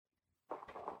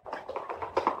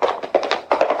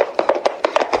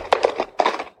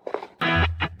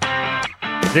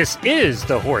This is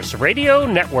the Horse Radio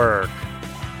Network.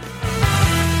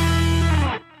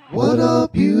 What a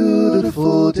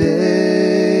beautiful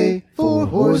day for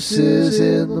horses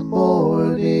in the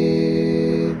morning.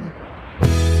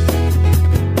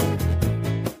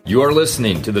 You are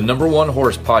listening to the #1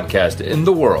 horse podcast in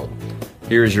the world.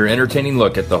 Here's your entertaining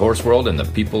look at the horse world and the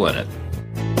people in it.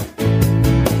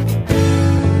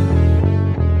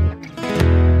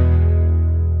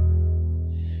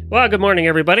 Well, good morning,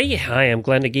 everybody. I am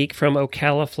Glenn the Geek from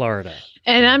Ocala, Florida.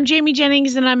 And I'm Jamie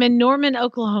Jennings, and I'm in Norman,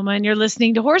 Oklahoma, and you're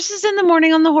listening to Horses in the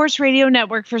Morning on the Horse Radio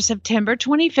Network for September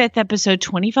 25th, episode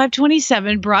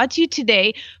 2527, brought to you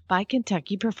today by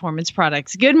Kentucky Performance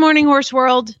Products. Good morning, Horse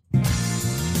World.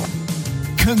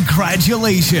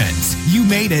 Congratulations! You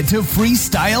made it to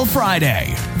Freestyle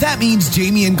Friday. That means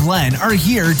Jamie and Glenn are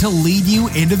here to lead you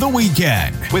into the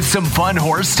weekend with some fun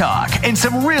horse talk and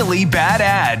some really bad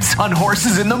ads on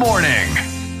Horses in the Morning.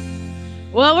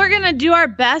 Well, we're going to do our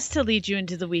best to lead you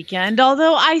into the weekend,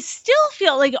 although I still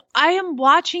feel like I am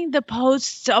watching the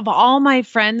posts of all my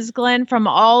friends, Glenn, from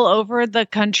all over the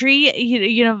country.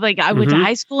 You know, like I went to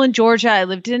high school in Georgia, I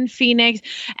lived in Phoenix,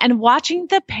 and watching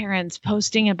the parents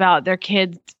posting about their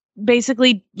kids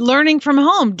basically learning from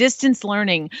home, distance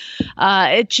learning.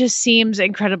 It just seems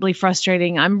incredibly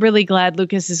frustrating. I'm really glad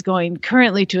Lucas is going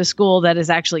currently to a school that is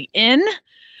actually in.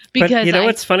 Because but you know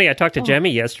what's funny? I talked to Jemmy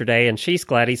yesterday, and she's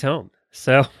glad he's home.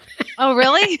 So, oh,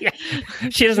 really? Yeah.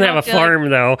 She doesn't have a farm,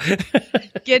 though.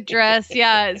 Get dressed.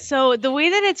 Yeah. So the way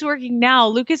that it's working now,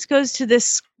 Lucas goes to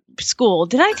this school.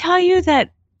 Did I tell you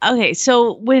that? Okay.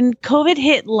 So when COVID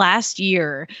hit last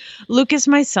year, Lucas,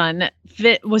 my son,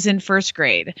 was in first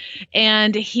grade,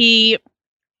 and he,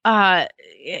 the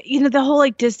whole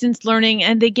like distance learning,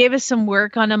 and they gave us some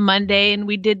work on a Monday, and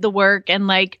we did the work, and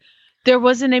like, there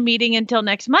wasn't a meeting until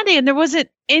next Monday, and there wasn't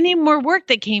any more work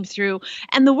that came through.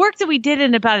 And the work that we did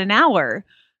in about an hour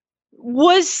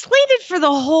was slated for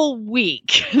the whole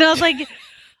week. And I was like,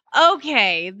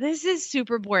 okay, this is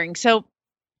super boring. So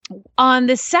on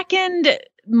the second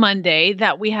Monday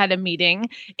that we had a meeting,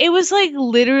 it was like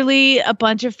literally a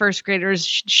bunch of first graders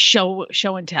show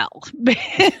and tell. And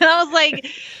I was like,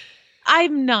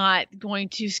 I'm not going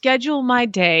to schedule my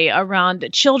day around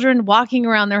children walking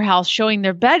around their house, showing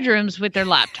their bedrooms with their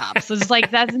laptops. It's like,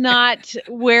 that's not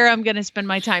where I'm going to spend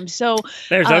my time. So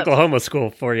there's Oklahoma school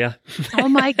for you. Oh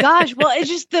my gosh. Well, it's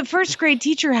just the first grade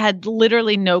teacher had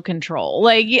literally no control.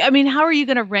 Like, I mean, how are you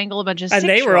going to wrangle a bunch of And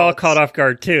they were all caught off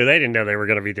guard too. They didn't know they were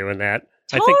going to be doing that.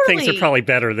 Totally. I think things are probably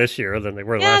better this year than they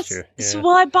were last year. Yeah. So,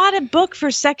 well, I bought a book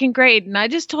for second grade, and I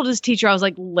just told his teacher, I was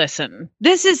like, listen,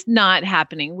 this is not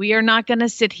happening. We are not going to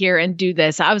sit here and do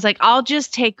this. I was like, I'll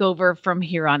just take over from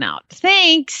here on out.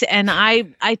 Thanks. And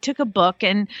I took a book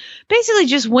and basically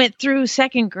just went through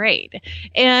second grade.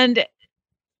 And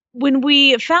when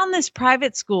we found this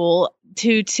private school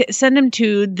to send him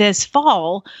to this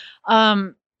fall,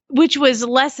 which was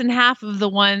less than half of the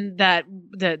one that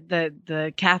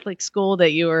the Catholic school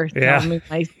that you were telling me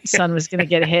my son was going to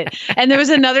get hit. And there was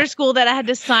another school that I had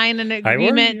to sign an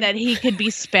agreement that he could be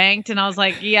spanked. And I was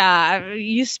like, yeah,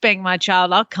 you spank my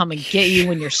child, I'll come and get you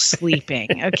when you're sleeping.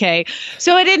 Okay.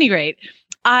 So at any rate,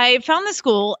 I found the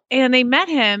school and they met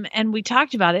him and we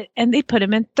talked about it and they put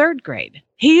him in third grade.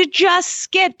 He just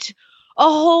skipped a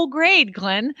whole grade,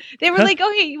 Glenn. They were like,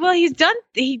 okay, well, he's done.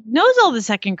 He knows all the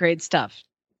second grade stuff.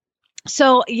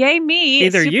 So, yay me.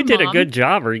 Either you did a good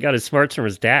job or he got his smarts from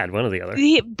his dad, one or the other.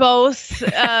 Both.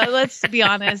 Let's be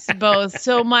honest, both.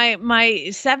 So my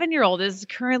 7-year-old is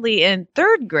currently in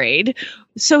third grade.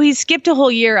 So he skipped a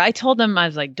whole year. I told him, I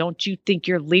was like, don't you think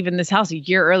you're leaving this house a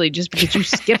year early just because you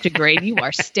skipped a grade? You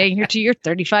are staying here till you're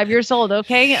 35 years old.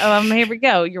 Okay. Here we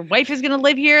go. Your wife is going to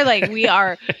live here. Like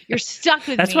you're stuck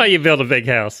with That's me. why you build a big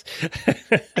house.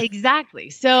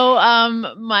 Exactly. So,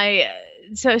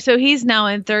 So he's now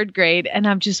in third grade, and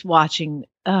I'm just watching.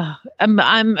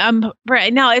 I'm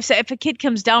right now. If a kid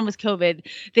comes down with COVID,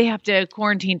 they have to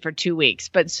quarantine for 2 weeks.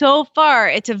 But so far,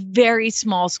 it's a very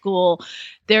small school.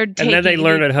 And then they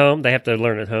learn at home. They have to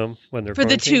learn at home when they're for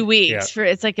the 2 weeks. Yeah.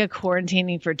 It's like a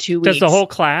quarantining for 2 weeks. Does the whole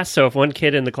class? So if one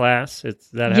kid in the class, is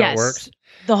that how it works?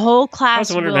 The whole class. I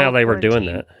was wondering how they were doing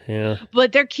that. Yeah.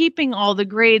 But they're keeping all the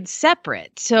grades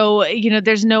separate. So,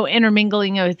 there's no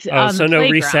intermingling with so no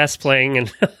recess playing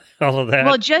and all of that.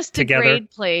 Well, just the together. grade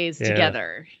plays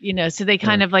together, so they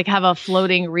kind of like have a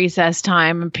floating recess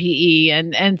time and PE.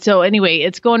 And so anyway,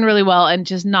 it's going really well. And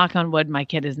just knock on wood, my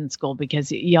kid is in school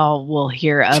because y'all will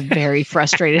hear a very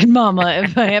frustrated mama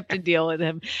if I have to deal with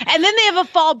him. And then they have a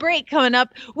fall break coming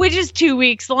up, which is 2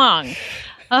 weeks long.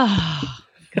 Oh.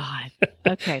 God.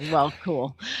 Okay. Well,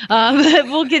 cool.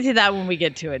 We'll get to that when we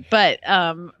get to it. But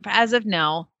as of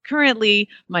now, currently,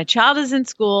 my child is in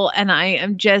school, and I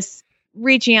am just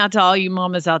reaching out to all you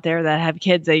mamas out there that have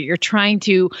kids that you're trying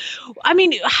to. I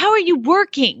mean, how are you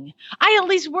working? I at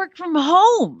least work from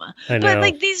home. I know. But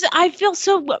like I feel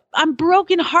I'm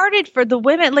brokenhearted for the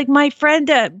women. Like my friend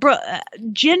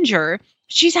Ginger,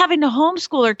 she's having to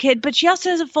homeschool her kid, but she also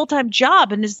has a full-time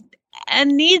job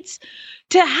and needs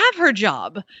to have her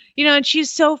job. And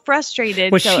she's so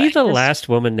frustrated. Was she the last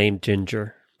woman named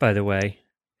Ginger, by the way?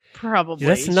 Probably.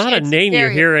 That's not a name you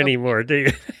hear anymore, do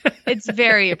you? It's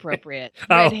very appropriate.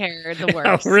 Red hair, the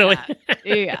worst. Oh, really?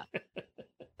 Yeah.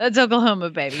 That's Oklahoma,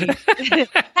 baby.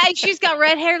 Hey, she's got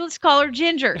red hair. Let's call her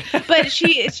Ginger. But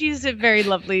she's a very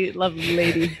lovely, lovely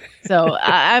lady. So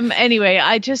anyway,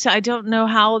 I don't know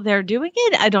how they're doing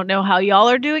it. I don't know how y'all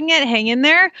are doing it. Hang in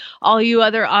there. All you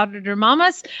other auditor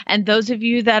mamas, and those of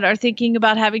you that are thinking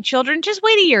about having children, just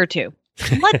wait a year or two.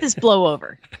 Let this blow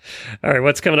over. All right.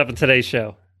 What's coming up in today's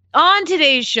show? On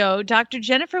today's show, Dr.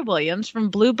 Jennifer Williams from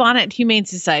Blue Bonnet Humane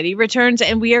Society returns,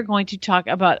 and we are going to talk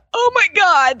about, oh my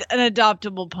God, an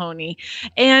adoptable pony,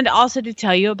 and also to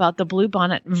tell you about the Blue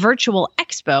Bonnet Virtual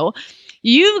Expo.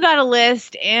 You've got a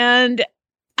list, and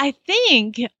I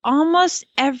think almost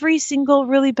every single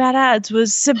Really Bad Ads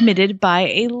was submitted by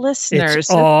a listener. It's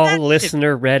all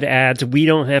listener-read ads. We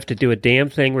don't have to do a damn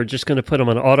thing. We're just going to put them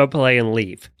on autoplay and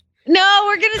leave. No,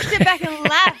 we're going to sit back and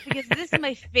laugh because this is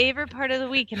my favorite part of the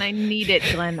week, and I need it,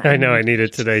 Glenn. I know I need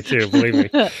it today too, believe me.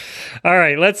 All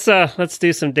right, let's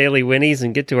do some daily winnies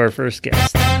and get to our first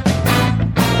guest.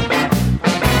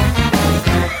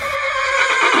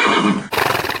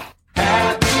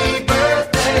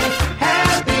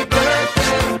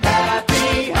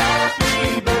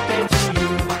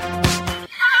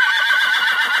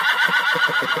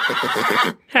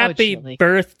 Happy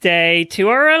birthday to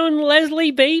our own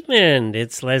Leslie Bateman.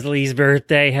 It's Leslie's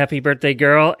birthday. Happy birthday,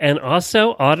 girl. And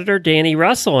also Auditor Danny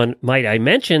Russell. And might I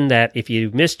mention that if you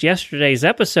missed yesterday's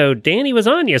episode, Danny was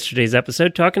on yesterday's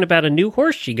episode talking about a new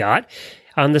horse she got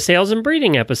on the sales and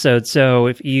breeding episode. So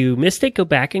if you missed it, go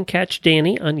back and catch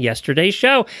Danny on yesterday's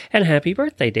show. And happy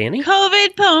birthday, Danny.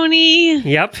 COVID pony.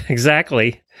 Yep,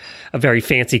 exactly. A very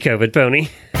fancy COVID pony.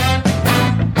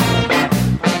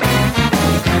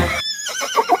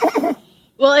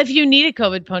 Well, if you need a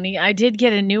COVID pony, I did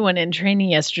get a new one in training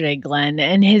yesterday, Glenn,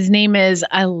 and his name is,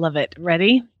 I love it.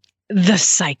 Ready? The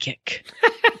Psychic.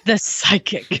 The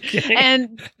Psychic. Okay.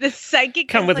 And the Psychic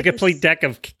come with like a complete deck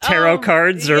of tarot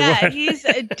cards or what? Yeah, he's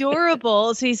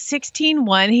adorable. So he's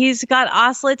 16-1. He's got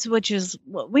ocelots, which is,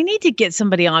 we need to get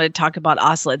somebody on to talk about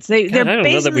ocelots. I don't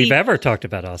know that we've ever talked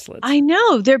about ocelots. I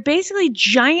know. They're basically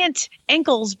giant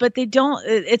ankles, but they don't,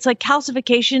 it's like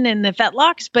calcification in the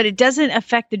fetlocks, but it doesn't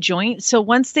affect the joint. So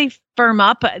once they firm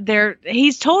up,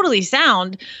 he's totally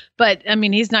sound, but I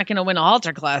mean, he's not going to win a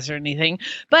halter class or anything,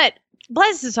 but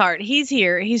bless his heart, he's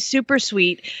here. He's super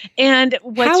sweet. And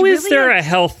how is there a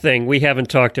health thing we haven't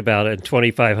talked about in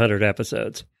 2,500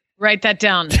 episodes? Write that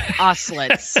down.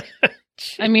 Ocelots.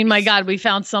 I mean, my God, we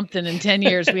found something in 10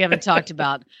 years we haven't talked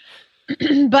about.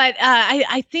 But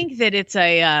I think that it's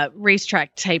a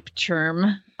racetrack type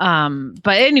term.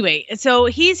 But anyway, so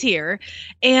he's here,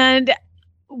 and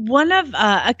one of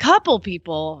a couple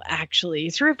people, actually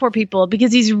 3 or 4 people,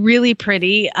 because he's really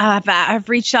pretty, have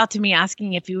reached out to me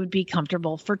asking if he would be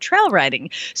comfortable for trail riding.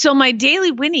 So my daily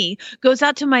Winnie goes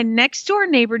out to my next door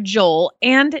neighbor, Joel,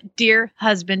 and dear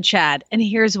husband, Chad. And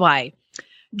here's why.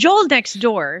 Joel next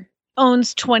door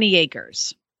owns 20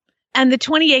 acres. And the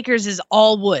 20 acres is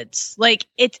all woods. Like,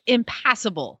 it's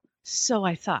impassable. So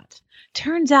I thought.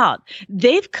 Turns out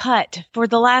they've cut for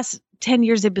the last 10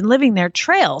 years they've been living there,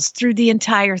 trails through the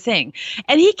entire thing.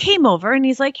 And he came over and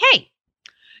he's like, hey,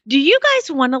 do you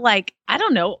guys want to, like, I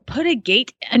don't know, put a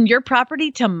gate on your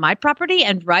property to my property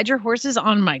and ride your horses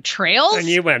on my trails? And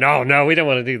you went, oh, no, we don't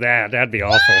want to do that. That'd be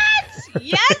awful. What?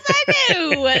 Yes, I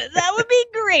do. That would be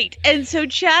great. And so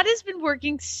Chad has been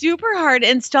working super hard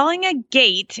installing a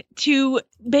gate to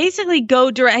basically go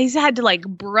direct. He's had to like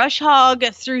brush hog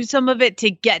through some of it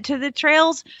to get to the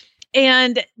trails.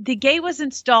 And the gate was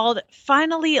installed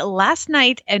finally last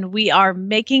night, and we are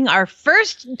making our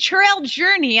first trail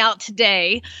journey out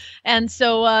today. And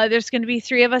so there's going to be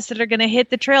 3 of us that are going to hit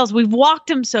the trails. We've walked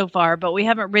them so far, but we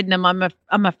haven't ridden them.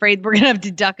 I'm afraid we're going to have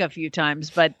to duck a few times.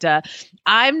 But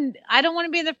I don't want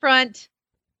to be in the front.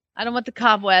 I don't want the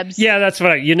cobwebs. Yeah, that's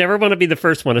what you never want to be the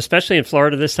first one, especially in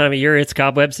Florida this time of year. It's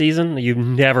cobweb season. You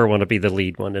never want to be the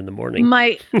lead one in the morning.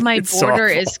 My boarder awful.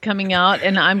 is coming out,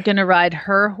 and I'm going to ride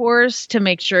her horse to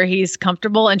make sure he's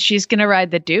comfortable, and she's going to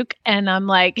ride the Duke. And I'm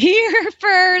like, here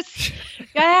first.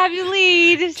 Gotta have you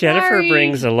lead. Jennifer Sorry.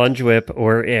 brings a lunge whip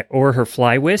or her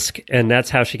fly whisk, and that's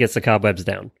how she gets the cobwebs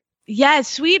down. Yeah,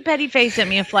 sweet Betty Faye sent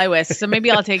me a fly whisk, so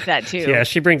maybe I'll take that too. Yeah,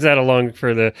 she brings that along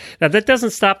for now, that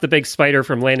doesn't stop the big spider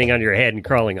from landing on your head and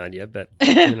crawling on you, but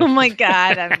Oh my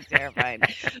God, I'm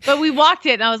terrified. But we walked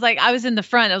it, and I was in the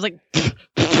front. I was like,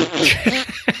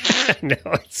 no,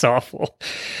 it's awful.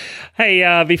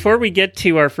 Hey, before we get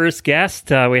to our first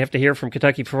guest, we have to hear from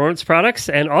Kentucky Performance Products.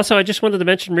 And also, I just wanted to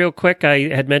mention real quick, I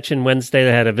had mentioned Wednesday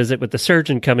that I had a visit with the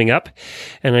surgeon coming up.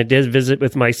 And I did visit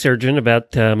with my surgeon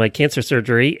about my cancer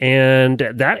surgery. And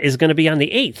that is going to be on the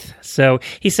 8th. So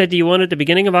he said, do you want it the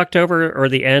beginning of October or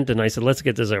the end? And I said, let's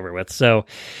get this over with. So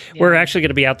we're actually going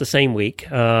to be out the same week.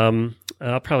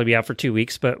 I'll probably be out for 2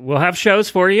 weeks, but we'll have shows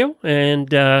for you. And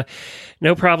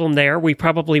no problem there. We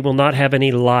probably will not have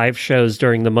any live shows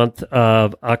during the month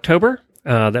of October.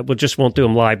 That we just won't do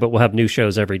them live, but we'll have new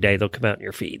shows every day. They'll come out in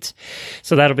your feeds.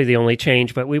 So that'll be the only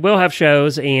change. But we will have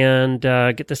shows and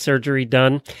get the surgery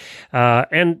done.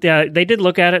 And they did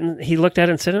look at it, and he looked at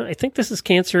it and said, I think this is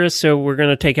cancerous, so we're going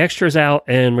to take extras out,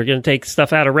 and we're going to take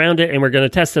stuff out around it, and we're going to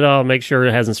test it all and make sure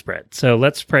it hasn't spread. So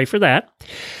let's pray for that.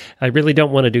 I really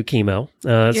don't want to do chemo.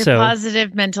 your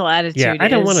positive mental attitude. Yeah, I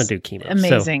don't want to do chemo.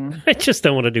 Amazing. So I just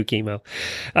don't want to do chemo.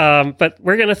 But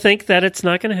we're going to think that it's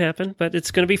not going to happen, but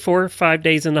it's going to be 4 or 5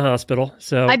 days in the hospital.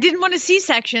 So I didn't want a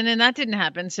C-section, and that didn't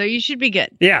happen, so you should be good.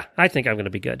 yeah, I think I'm going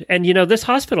to be good. And this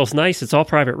hospital's nice. It's all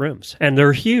private rooms, and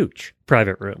they're huge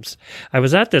private rooms. I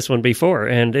was at this one before,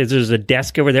 and there's a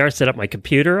desk over there. I set up my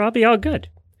computer. I'll be all good.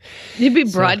 You'd be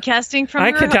broadcasting from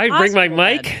I'd bring my hospital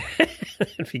mic. bed.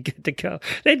 It'd be good to go.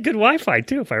 They had good Wi-Fi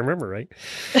too, if I remember right.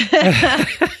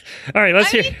 All right,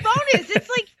 let's hear. Bonus. It's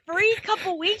like free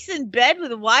couple weeks in bed with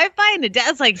Wi-Fi and a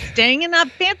desk, like staying in a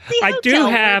fancy hotel. I do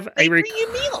have where a they bring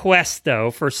you meals. request,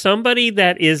 though, for somebody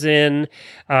that is in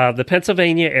the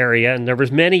Pennsylvania area, and there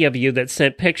was many of you that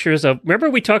sent pictures of.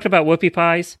 Remember we talked about whoopie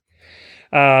pies?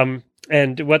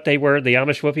 And what they were, the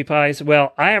Amish whoopie pies.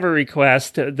 Well, I have a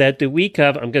request that the week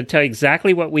of, I'm going to tell you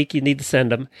exactly what week you need to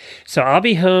send them. So I'll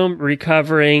be home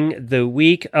recovering the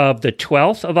week of the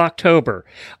 12th of October.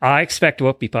 I expect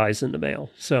whoopie pies in the mail.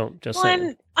 So just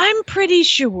saying. I'm pretty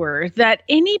sure that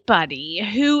anybody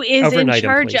who is Overnight in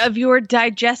charge please. of your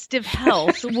digestive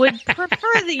health would prefer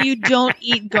that you don't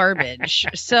eat garbage.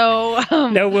 So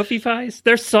No whoopie pies?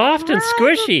 They're soft and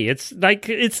squishy.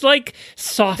 It's like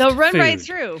soft they'll run food. right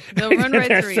through. They'll run right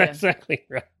That's through you. exactly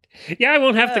right. Yeah, I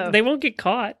won't have to. They won't get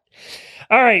caught.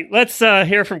 All right, let's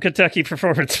hear from Kentucky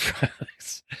Performance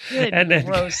Products. Good And then-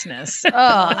 grossness. Oh,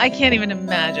 I can't even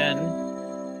imagine.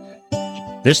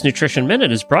 This Nutrition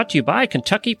Minute is brought to you by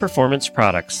Kentucky Performance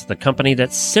Products, the company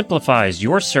that simplifies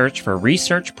your search for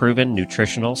research-proven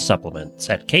nutritional supplements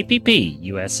at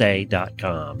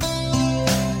kppusa.com.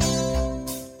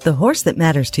 The horse that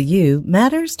matters to you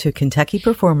matters to Kentucky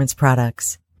Performance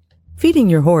Products. Feeding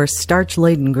your horse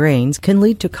starch-laden grains can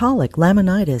lead to colic,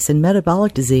 laminitis, and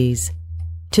metabolic disease.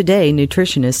 Today,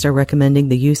 nutritionists are recommending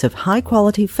the use of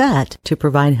high-quality fat to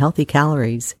provide healthy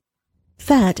calories.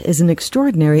 Fat is an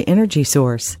extraordinary energy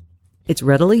source. It's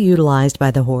readily utilized by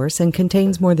the horse and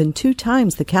contains more than 2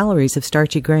 times the calories of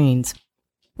starchy grains.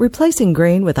 Replacing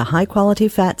grain with a high-quality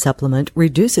fat supplement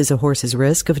reduces a horse's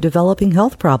risk of developing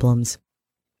health problems.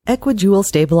 Equijewel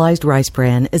Stabilized Rice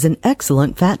Bran is an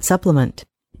excellent fat supplement.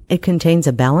 It contains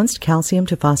a balanced calcium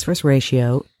to phosphorus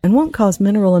ratio and won't cause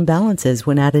mineral imbalances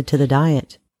when added to the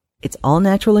diet. Its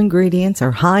all-natural ingredients are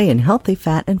high in healthy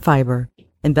fat and fiber.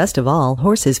 And best of all,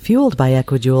 horses fueled by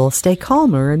Equijewel stay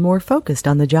calmer and more focused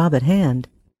on the job at hand.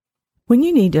 When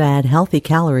you need to add healthy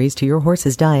calories to your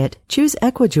horse's diet, choose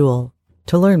Equijewel.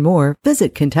 To learn more,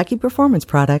 visit Kentucky Performance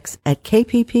Products at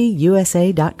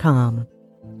kppusa.com.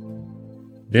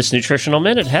 This Nutritional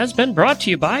Minute has been brought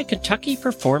to you by Kentucky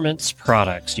Performance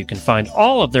Products. You can find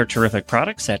all of their terrific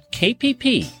products at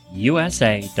kppusa.com.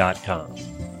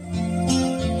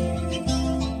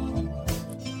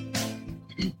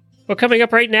 Well, coming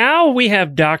up right now, we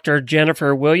have Dr.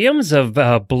 Jennifer Williams of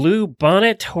Blue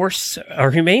Bonnet Horse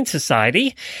Humane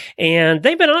Society, and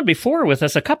they've been on before with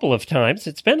us a couple of times.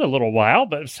 It's been a little while,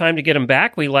 but it's time to get them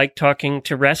back. We like talking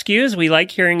to rescues. We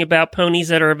like hearing about ponies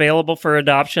that are available for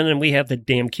adoption, and we have the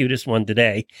damn cutest one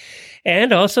today.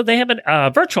 And also, they have a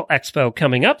virtual expo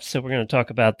coming up, so we're going to talk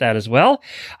about that as well.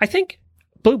 I think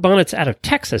Blue Bonnet's out of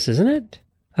Texas, isn't it?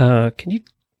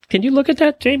 Can you look at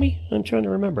that, Jamie? I'm trying to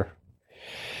remember.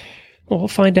 Well, we'll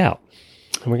find out.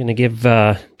 And we're going to give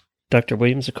Dr.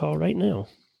 Williams a call right now.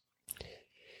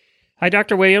 Hi,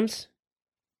 Dr. Williams.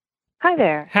 Hi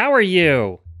there. How are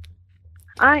you?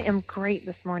 I am great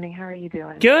this morning. How are you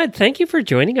doing? Good. Thank you for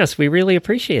joining us. We really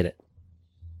appreciate it.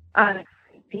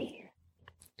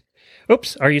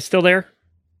 Oops. Are you still there?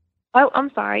 Oh,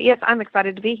 I'm sorry. Yes, I'm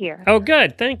excited to be here. Oh,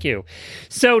 good. Thank you.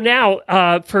 So now,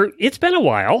 it's been a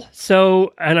while.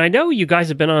 So, and I know you guys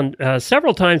have been on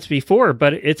several times before,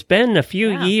 but it's been a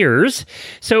few years.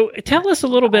 So tell us a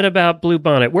little bit about Blue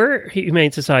Bonnet.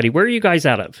 Humane Society, where are you guys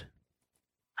out of?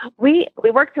 We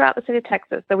work throughout the state of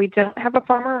Texas, so we don't have a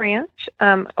farmer ranch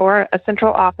or a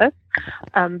central office,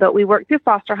 but we work through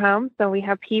foster homes. So we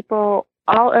have people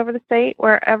all over the state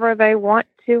wherever they want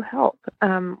to help,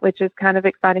 which is kind of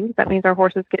exciting. That means our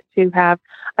horses get to have,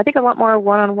 I think, a lot more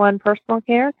one-on-one personal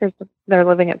care because they're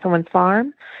living at someone's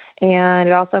farm. And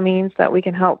it also means that we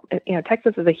can help.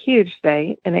 Texas is a huge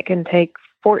state, and it can take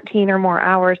 14 or more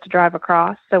hours to drive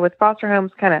across. So with foster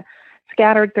homes kind of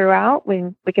scattered throughout,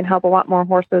 we can help a lot more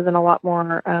horses in a lot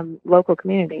more local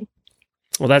communities.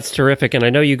 Well, that's terrific. And I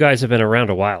know you guys have been around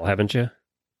a while, haven't you?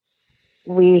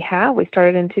 We have. We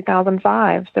started in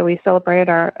 2005, so we celebrated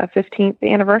our 15th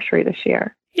anniversary this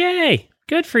year. Yay!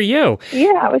 Good for you.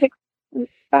 Yeah, it was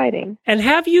exciting. And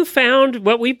have you found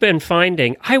what we've been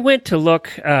finding? I went to look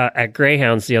at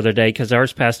greyhounds the other day because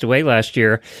ours passed away last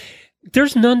year.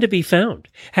 There's none to be found.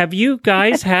 Have you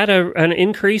guys had an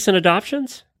increase in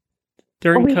adoptions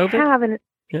during COVID?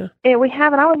 We have, we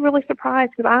have, and I was really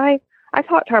surprised because I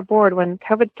talked to our board when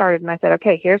COVID started, and I said,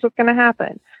 okay, here's what's going to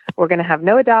happen. We're going to have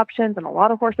no adoptions, and a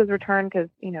lot of horses return because,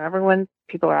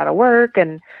 people are out of work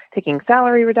and taking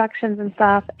salary reductions and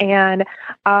stuff. And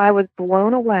I was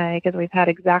blown away because we've had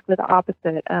exactly the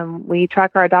opposite. We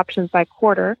track our adoptions by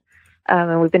quarter,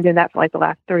 and we've been doing that for like the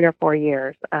last 3 or 4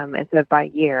 years instead of by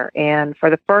year. And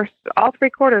for all 3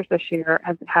 quarters this year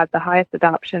have had the highest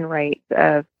adoption rate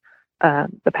of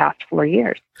the past 4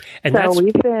 years. And so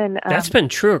that's been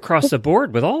true across the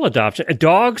board with all adoption.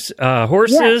 Dogs,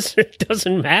 horses, It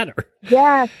doesn't matter.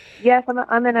 Yes.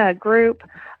 I'm in a group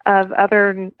of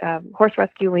other horse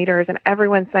rescue leaders, and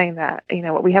everyone's saying that.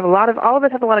 We have all of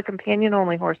us have a lot of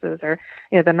companion-only horses, or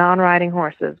the non-riding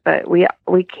horses, but we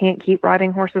can't keep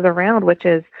riding horses around,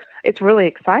 it's really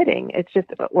exciting. It's just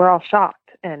we're all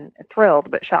shocked and thrilled,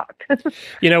 but shocked.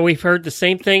 We've heard the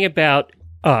same thing about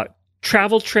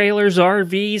travel trailers,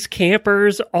 RVs,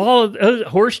 campers, all of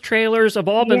horse trailers have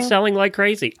all been selling like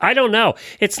crazy. I don't know.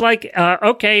 It's like,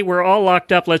 okay, we're all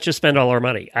locked up. Let's just spend all our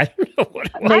money. I don't know what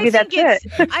it was. Maybe that's it.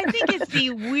 I think it's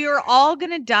we're all going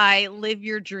to die, live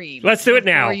your dream. Let's do it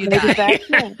now.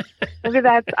 Maybe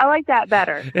that's I like that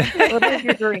better. Live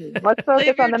your dream. Let's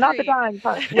focus on not the dying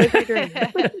part. Live your dream.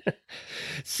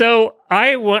 So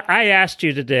I asked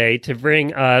you today to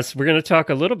bring us, we're going to talk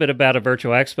a little bit about a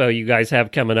virtual expo you guys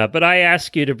have coming up, but I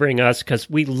asked you to bring us, because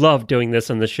we love doing this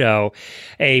on the show,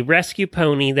 a rescue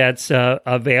pony that's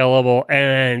available,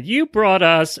 and you brought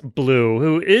us Blue,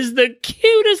 who is the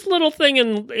cutest little thing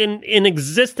in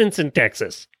existence in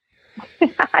Texas.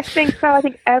 I think so. I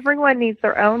think everyone needs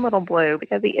their own little Blue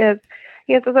because he has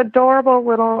this adorable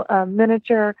little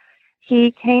miniature.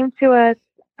 He came to us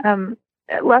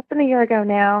less than a year ago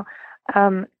now.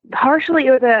 Partially,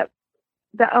 it was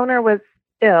the owner was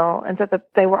ill, and so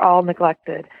they were all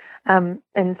neglected. And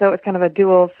so it was kind of a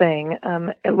dual thing.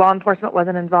 Law enforcement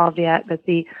wasn't involved yet, but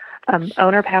the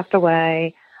owner passed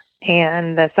away,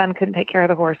 and the son couldn't take care of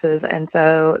the horses, and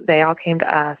so they all came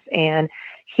to us. And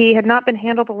he had not been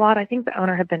handled a lot. I think the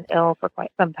owner had been ill for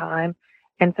quite some time.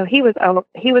 And so he was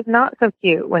not so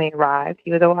cute when he arrived.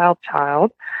 He was a wild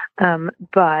child,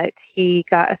 but he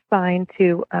got assigned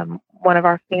to one of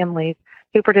our families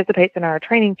who participates in our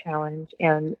training challenge.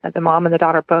 And the mom and the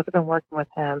daughter both have been working with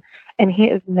him. And he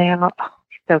is now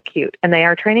so cute. And they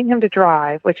are training him to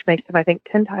drive, which makes him, I think,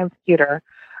 10 times cuter.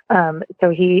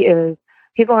 So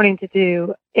he's learning to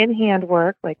do in-hand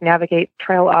work, like navigate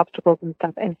trail obstacles and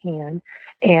stuff in hand.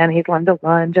 And he's learned to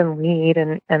lunge and lead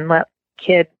and let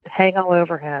kids hang all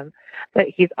over him. But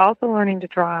he's also learning to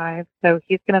drive, so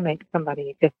he's going to make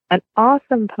somebody just an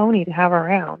awesome pony to have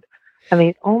around. I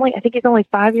mean, I think he's only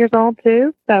 5 years old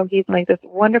too, so he's like this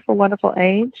wonderful, wonderful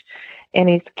age, and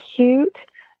he's cute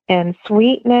and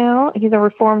sweet now. He's a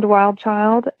reformed wild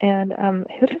child, and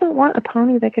who doesn't want a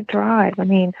pony that could drive? I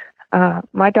mean,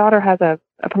 my daughter has a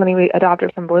pony we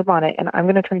adopted from Blue Bonnet, and I'm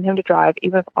going to train him to drive,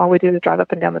 even if all we do is drive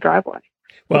up and down the driveway.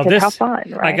 Well, because how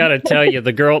fun, right? I got to tell you,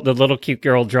 the little cute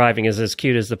girl driving is as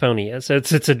cute as the pony is.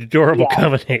 It's an adorable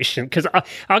combination. Because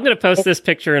I'm going to post this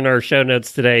picture in our show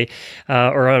notes today,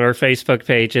 or on our Facebook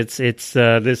page. It's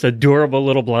this adorable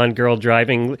little blonde girl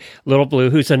driving Little Blue,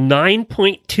 who's a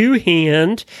 9.2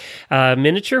 hand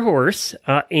miniature horse,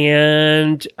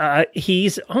 and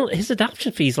his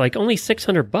adoption fee is like only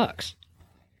 $600.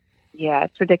 Yeah,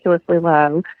 it's ridiculously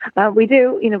low. We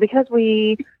do, because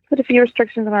we put a few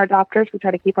restrictions on our adopters, we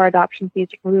try to keep our adoption fees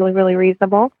really, really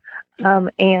reasonable.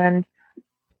 And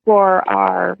for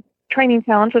our training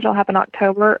challenge, which will happen in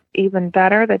October, even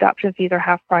better, the adoption fees are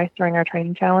half price during our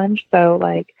training challenge.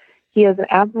 So, he is an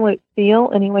absolute steal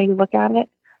any way you look at it.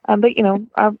 But,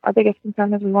 our biggest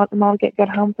concern is we want them all to get good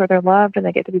homes where they're loved and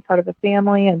they get to be part of the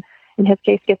family. And in his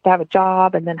case, gets to have a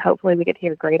job. And then hopefully we get to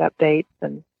hear great updates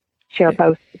and share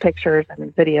both pictures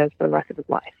and videos for the rest of his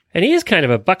life. And he is kind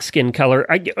of a buckskin color.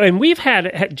 And we've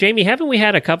had, Jamie, haven't we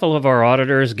had a couple of our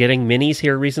auditors getting minis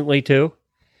here recently too?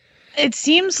 It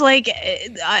seems like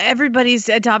everybody's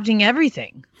adopting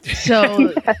everything.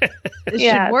 So it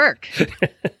should work.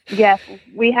 Yes.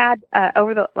 We had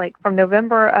from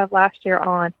November of last year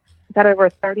on, we've had over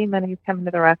 30 minis coming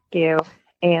to the rescue.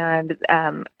 And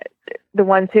the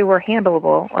ones who were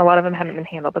handleable, a lot of them haven't been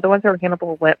handled, but the ones who were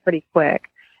handleable went pretty quick.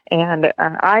 And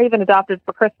I even adopted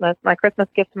for Christmas. My Christmas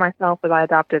gift to myself was I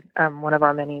adopted one of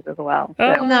our minis as well.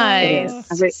 So,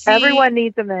 nice. Everyone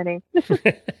needs a mini.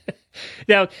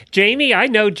 Now, Jamie, I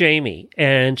know Jamie,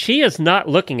 and she is not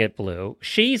looking at Blue.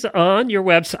 She's on your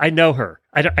website. I know her.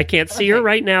 I can't see her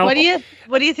right now. What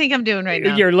do you think I'm doing right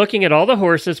now? You're looking at all the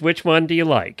horses. Which one do you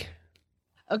like?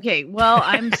 Okay, well,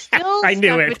 I'm still I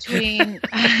knew it. Between.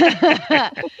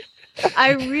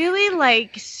 I really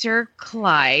like Sir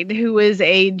Clyde, who is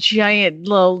a giant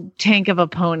little tank of a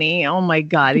pony. Oh my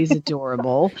God, he's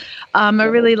adorable. I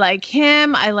really like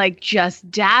him. I like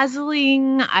Just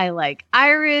Dazzling. I like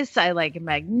Iris. I like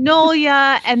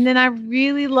Magnolia. And then I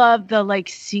really love the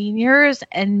seniors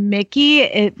and Mickey.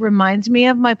 It reminds me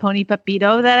of my pony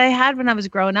Pepito that I had when I was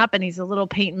growing up, and he's a little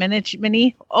paint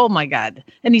mini. Oh my God.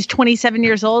 And he's 27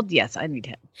 years old. Yes, I need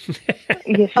him.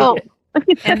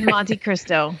 And Monte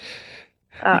Cristo.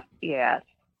 Yes.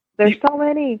 There's so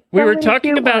many. We were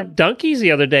talking about donkeys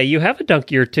the other day. You have a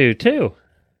donkey or two, too.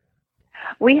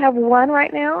 We have one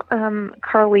right now,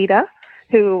 Carlita,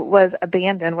 who was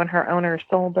abandoned when her owner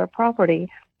sold their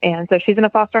property. And so she's in a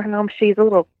foster home. She's a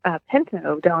little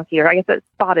pinto donkey, or I guess a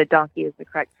spotted donkey is the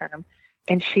correct term.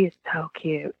 And she's so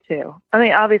cute, too. I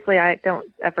mean, obviously, I don't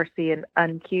ever see an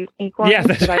uncute equine,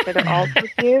 because I think they're all so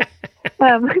cute.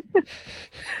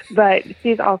 But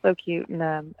she's also cute,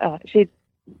 and she's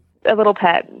a little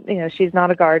pet. She's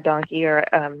not a guard donkey or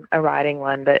a riding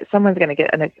one, but someone's going to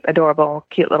get an adorable,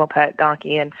 cute little pet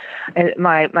donkey. And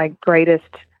my greatest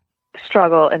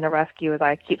struggle in the rescue is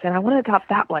I keep saying, I want to adopt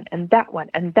that one and that one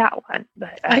and that one.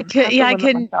 But I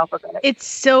couldn't. It's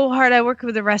so hard. I work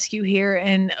with a rescue here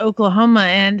in Oklahoma,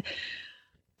 and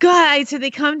God, so they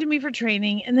come to me for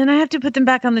training, and then I have to put them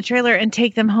back on the trailer and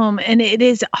take them home, and it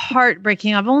is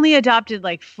heartbreaking. I've only adopted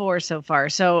 4 so far,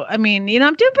 so I mean,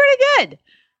 I'm doing pretty good.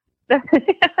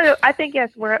 I think,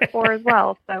 yes, we're at 4 as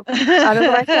well. So that's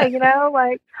what I say,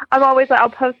 I'm always I'll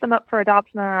post them up for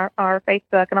adoption on our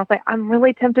Facebook, and I'll say, I'm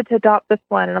really tempted to adopt this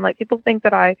one. And I'm like, people think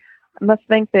that I must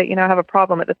think that, I have a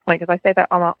problem at this point, because I say that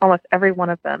on almost every one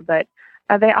of them. But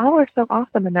they all are so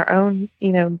awesome in their own,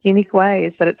 unique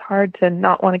ways that it's hard to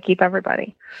not want to keep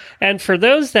everybody. And for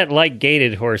those that like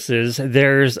gaited horses,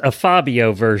 there's a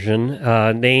Fabio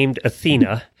version named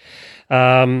Athena.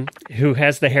 Who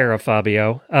has the hair of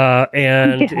Fabio,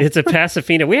 and it's a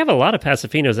Pasifino. We have a lot of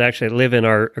Pasifinos actually live in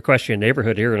our equestrian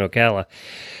neighborhood here in Ocala.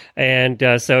 And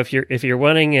so if you're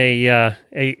wanting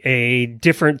a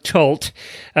different tolt,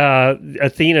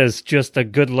 Athena's just a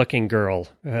good looking girl.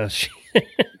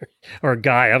 Or a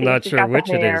guy, I'm not sure which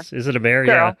it is. Is it a mare?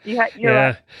 Girl. Yeah.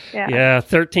 Yeah.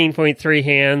 13.3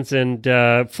 hands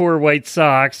and 4 white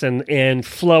socks and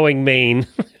flowing mane.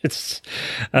 It's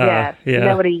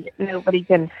Nobody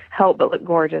can help but look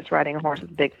gorgeous riding a horse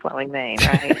with a big flowing mane,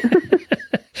 right?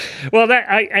 Well,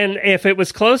 and if it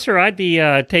was closer, I'd be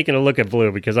taking a look at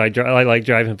Blue, because I like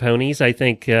driving ponies. I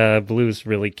think Blue's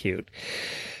really cute.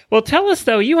 Well, tell us,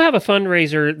 though, you have a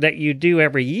fundraiser that you do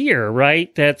every year,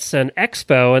 right? That's an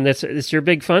expo, and it's your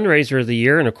big fundraiser of the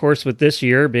year. And, of course, with this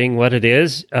year being what it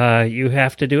is, you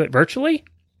have to do it virtually?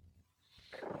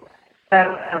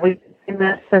 We've been doing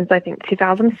this since, I think,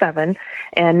 2007.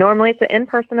 And normally it's an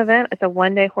in-person event. It's a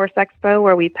one-day horse expo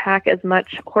where we pack as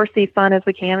much horsey fun as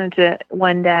we can into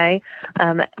one day.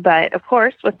 But, of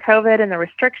course, with COVID and the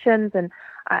restrictions and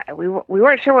we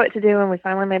weren't sure what to do, and we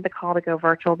finally made the call to go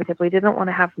virtual because we didn't want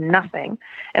to have nothing,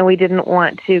 and we didn't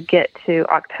want to get to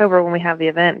October when we have the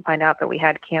event and find out that we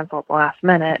had canceled last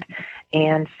minute.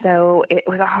 And so it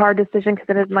was a hard decision because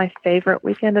it is my favorite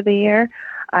weekend of the year.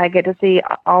 I get to see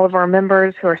all of our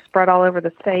members who are spread all over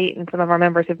the state, and some of our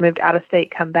members who've moved out of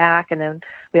state come back. And then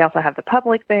we also have the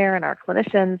public there and our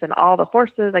clinicians and all the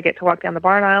horses. I get to walk down the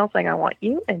barn aisle saying, I want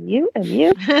you and you and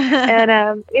you.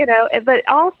 And, but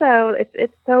also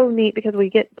it's so neat because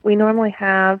we normally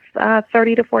have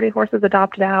 30 to 40 horses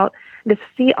adopted out. And to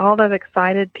see all those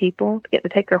excited people get to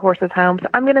take their horses home. So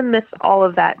I'm going to miss all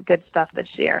of that good stuff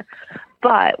this year.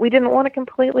 But we didn't want to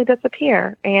completely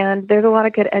disappear. And there's a lot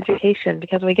of good education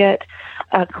because we get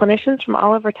clinicians from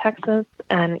all over Texas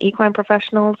and equine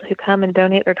professionals who come and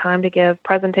donate their time to give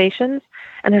presentations.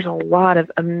 And there's a lot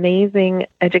of amazing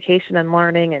education and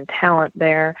learning and talent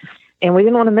there. And we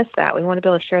didn't want to miss that. We want to be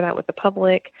able to share that with the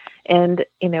public. And,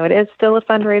 it is still a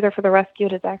fundraiser for the rescue.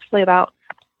 It is actually about,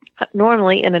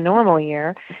 normally in a normal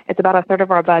year, it's about a third of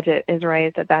our budget is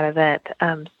raised at that event.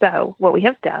 So what we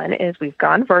have done is we've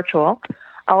gone virtual.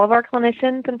 All of our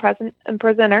clinicians and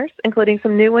presenters, including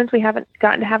some new ones we haven't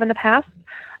gotten to have in the past,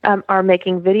 are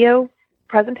making video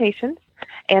presentations.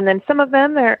 And then some of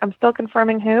them, I'm still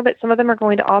confirming who, but some of them are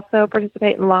going to also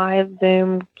participate in live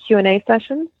Zoom Q&A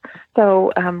sessions.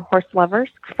 So horse lovers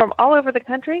from all over the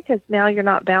country, because now you're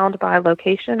not bound by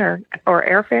location or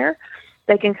airfare,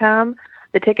 they can come.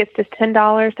 The ticket's just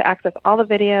 $10 to access all the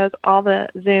videos, all the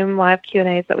Zoom live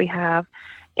Q&As that we have.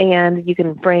 And you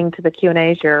can bring to the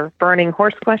Q&As your burning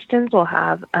horse questions. We'll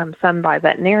have some by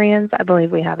veterinarians. I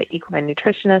believe we have an equine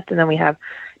nutritionist, and then we have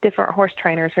different horse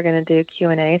trainers who are going to do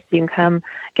Q&A. So you can come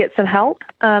get some help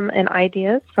and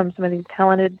ideas from some of these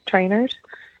talented trainers.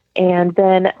 And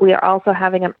then we are also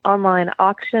having an online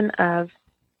auction of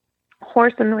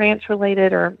horse and ranch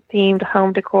related or themed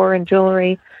home decor and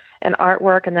jewelry and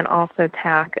artwork, and then also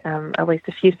tack, at least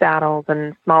a few saddles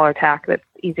and smaller tack that's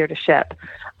easier to ship.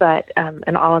 But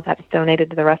and all of that's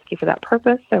donated to the rescue for that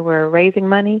purpose. So we're raising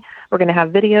money. We're going to have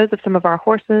videos of some of our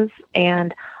horses.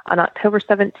 And on October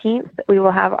 17th, we will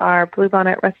have our Blue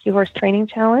Bonnet Rescue Horse Training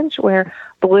Challenge, where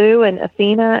Blue and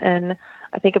Athena and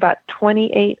I think about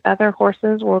 28 other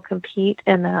horses will compete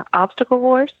in the obstacle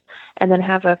course, and then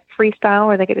have a freestyle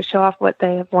where they get to show off what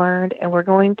they have learned. And we're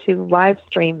going to live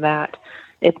stream that.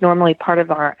 It's normally part of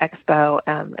our expo,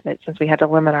 and since we had to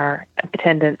limit our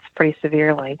attendance pretty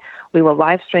severely, we will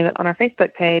live stream it on our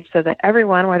Facebook page so that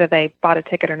everyone, whether they bought a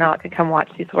ticket or not, can come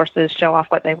watch these horses show off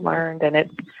what they've learned. And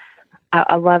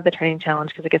I love the training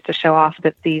challenge because it gets to show off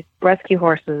that these rescue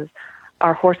horses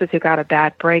are horses who got a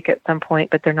bad break at some point,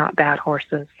 but they're not bad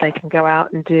horses. They can go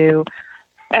out and do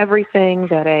everything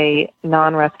that a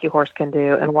non-rescue horse can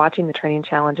do. And watching the training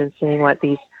challenge and seeing what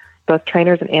these both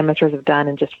trainers and amateurs have done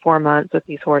in just 4 months with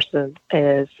these horses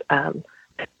is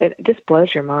it just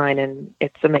blows your mind, and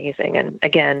it's amazing. And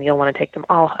again, you'll want to take them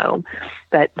all home.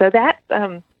 But so that's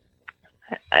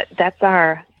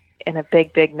our, in a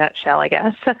big nutshell, I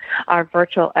guess, our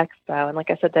virtual expo. And like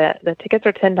I said, the tickets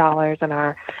are $10, and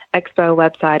our expo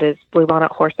website is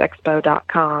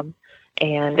bluebonnethorseexpo.com.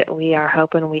 And we are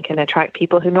hoping we can attract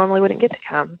people who normally wouldn't get to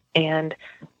come. And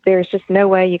there's just no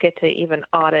way you get to even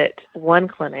audit one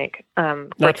clinic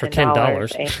not for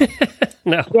 $10.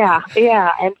 No.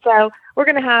 Yeah. And so we're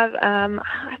going to have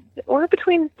we're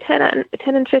between 10 and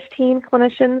 15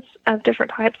 clinicians of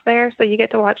different types there. So you get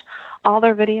to watch all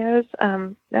their videos.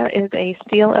 That is a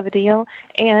steal of a deal.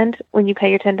 And when you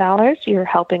pay your $10, you're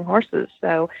helping horses.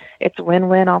 So it's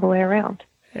win-win all the way around.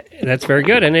 That's very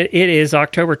good. And it is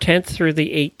October 10th through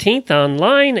the 18th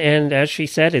online. And as she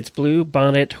said, it's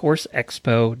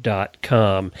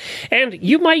bluebonnethorseexpo.com. And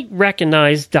you might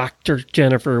recognize Dr.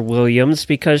 Jennifer Williams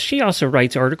because she also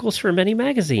writes articles for many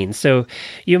magazines. So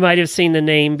you might have seen the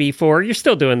name before. You're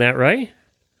still doing that, right?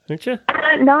 Aren't you?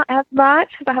 Not as much,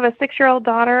 because I have a 6-year-old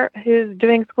daughter who's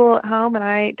doing school at home, and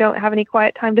I don't have any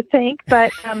quiet time to think.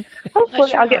 But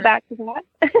hopefully, I'll get back to that.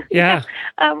 Yeah.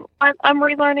 I'm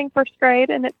relearning first grade,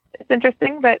 and it's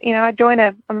interesting. But I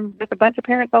I'm with a bunch of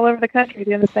parents all over the country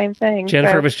doing the same thing.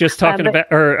 Jennifer was just talking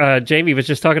Jamie was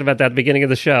just talking about that at the beginning of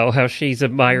the show, how she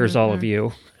admires all of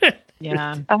you.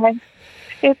 Yeah.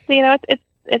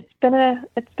 It's been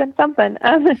something,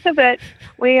 but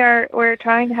we're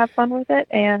trying to have fun with it.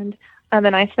 And the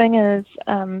nice thing is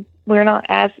we're not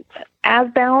as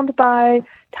bound by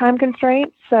time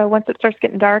constraints. So once it starts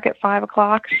getting dark at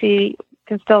 5:00, she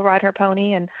can still ride her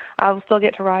pony, and I'll still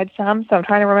get to ride some. So I'm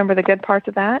trying to remember the good parts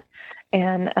of that.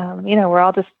 And we're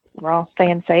all just we're all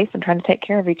staying safe and trying to take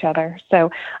care of each other.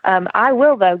 So I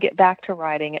will, though, get back to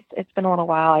writing. It's been a little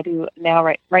while. I do now.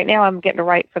 Right now, I'm getting to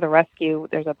write for the rescue.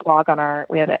 There's a blog on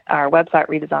we had our website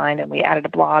redesigned, and we added a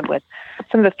blog with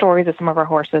some of the stories of some of our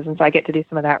horses, and so I get to do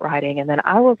some of that writing. And then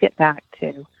I will get back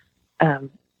to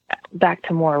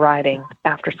more writing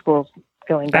after school's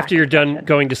going back. After you're done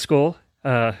going to school?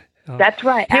 That's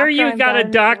right. Here you've got a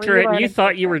doctorate and you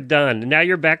thought you were done. Now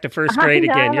you're back to first grade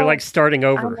again. You're like starting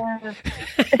over.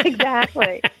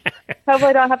 Exactly. Hopefully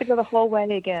I don't have to go the whole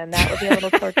way again. That would be a little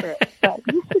torturous. But.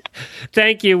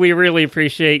 Thank you. We really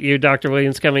appreciate you, Dr.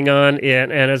 Williams, coming on.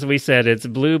 And as we said, it's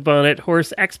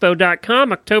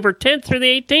bluebonnethorseexpo.com, October 10th through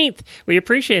the 18th. We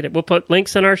appreciate it. We'll put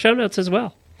links in our show notes as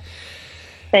well.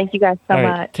 Thank you guys so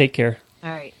much. Take care.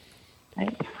 All right.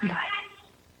 Bye.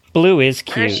 Blue is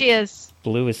cute. There she is.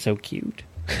 Blue is so cute.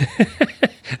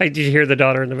 Did you hear the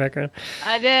daughter in the background?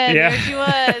 I did. Yeah. There she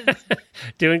was.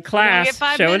 Doing class,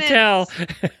 show and tell.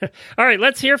 All right,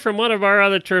 let's hear from one of our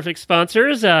other terrific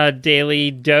sponsors, Daily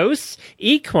Dose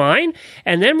Equine.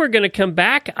 And then we're going to come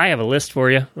back. I have a list for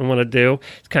you I want to do.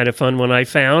 It's kind of fun one I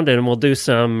found, and we'll do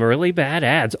some really bad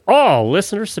ads. All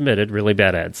listeners submitted really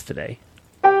bad ads today.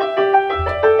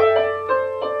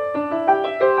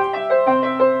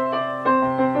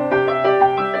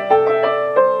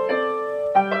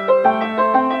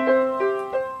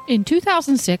 In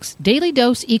 2006, Daily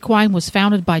Dose Equine was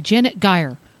founded by Janet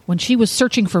Geyer when she was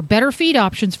searching for better feed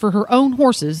options for her own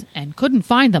horses and couldn't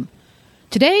find them.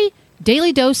 Today,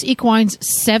 Daily Dose Equine's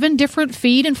 7 different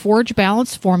feed and forage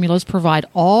balance formulas provide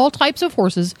all types of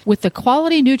horses with the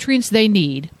quality nutrients they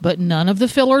need, but none of the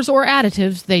fillers or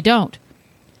additives they don't.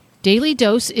 Daily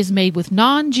Dose is made with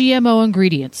non-GMO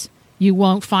ingredients. You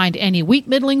won't find any wheat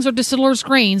middlings or distillers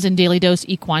grains in Daily Dose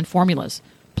Equine formulas.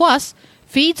 Plus,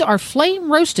 feeds are flame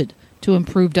roasted to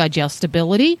improve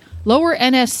digestibility, lower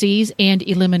NSCs, and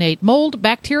eliminate mold,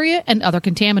 bacteria, and other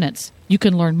contaminants. You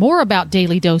can learn more about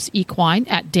Daily Dose Equine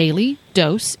at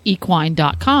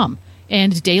dailydoseequine.com.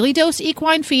 And Daily Dose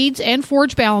Equine feeds and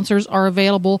forage balancers are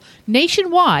available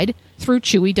nationwide through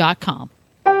Chewy.com.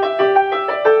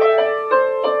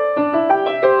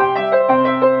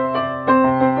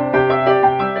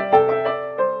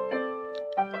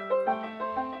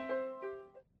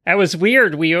 That was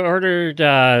weird. We ordered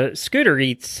Scooter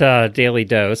Eats Daily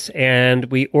Dose, and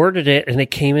we ordered it, and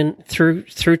it came in through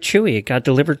Chewy. It got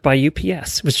delivered by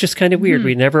UPS. It was just kind of weird.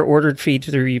 We never ordered feed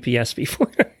through UPS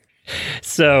before.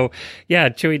 So, yeah,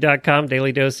 Chewy.com,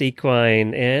 Daily Dose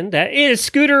Equine, and that is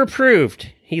Scooter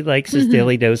approved. He likes his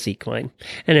Daily Dose Equine,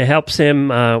 and it helps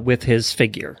him with his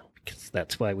figure.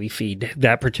 That's why we feed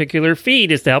that particular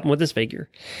feed, is to help him with his figure.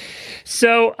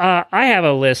 So I have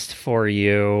a list for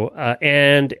you,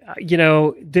 and you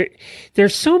know,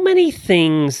 there's so many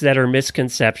things that are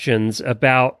misconceptions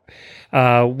about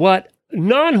what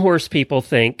non-horse people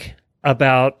think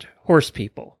about horse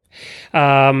people.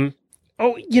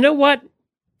 You know what?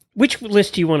 Which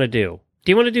list do you want to do?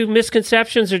 Do you want to do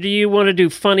misconceptions, or do you want to do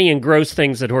funny and gross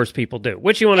things that horse people do?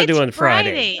 What do you want to do on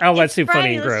Friday? Oh, let's do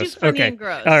funny and gross. Okay.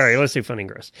 All right, let's do funny and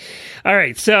gross. All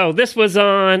right, so this was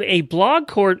on a blog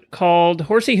called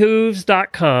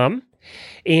horseyhooves.com,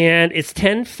 and it's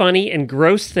 10 funny and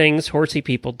gross things horsey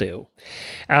people do.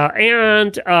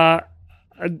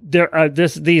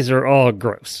 These are all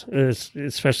gross,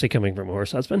 especially coming from a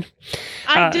horse husband.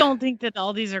 I don't think that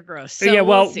all these are gross. So yeah,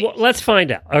 well, let's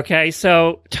find out. Okay,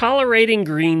 so tolerating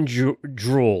green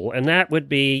drool, and that would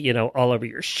be, you know, all over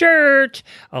your shirt,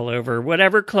 all over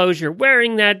whatever clothes you're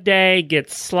wearing that day,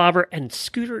 gets slobber, and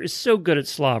Scooter is so good at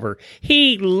slobber.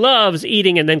 He loves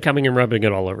eating and then coming and rubbing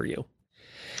it all over you.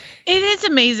 It is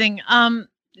amazing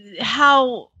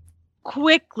how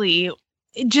quickly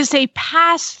just a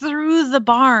pass through the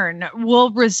barn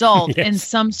will result in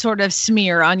some sort of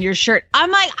smear on your shirt.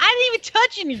 I'm like, I didn't even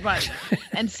touch anybody.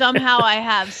 And somehow I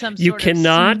have some sort of smudge.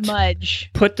 You cannot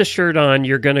put the shirt on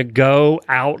you're going to go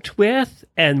out with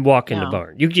and walk in the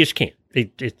barn. You just can't. And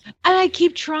I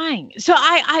keep trying. So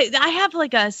I have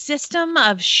like a system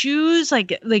of shoes,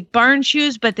 like barn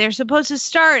shoes, but they're supposed to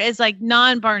start as like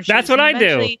non-barn shoes. That's what I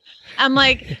do. I'm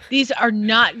like, these are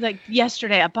not, like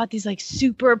yesterday I bought these like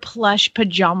super plush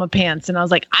pajama pants, and I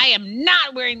was like, I am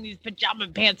not wearing these pajama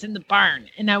pants in the barn.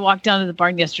 And I walked down to the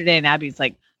barn yesterday, and Abby's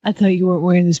like, I thought you weren't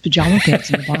wearing these pajama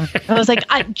pants in the barn. I was like,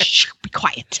 be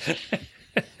quiet.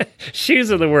 Shoes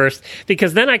are the worst,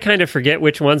 because then I kind of forget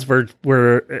which ones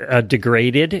were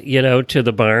degraded, you know, to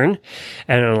the barn.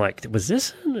 And I'm like, was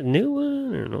this a new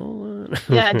one or an old one?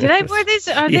 Yeah, did I wear these?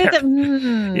 Are Yeah. they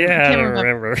the? Yeah, I don't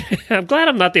remember. I'm glad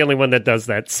I'm not the only one that does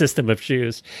that system of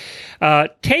shoes.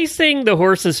 Tasting the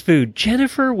horse's food.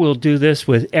 Jennifer will do this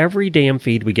with every damn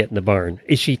feed we get in the barn.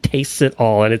 She tastes it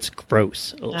all, and it's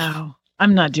gross. Ugh. No,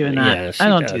 I'm not doing that. Yeah, she I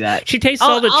don't does. do that. She tastes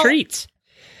all the treats.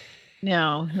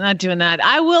 No, not doing that.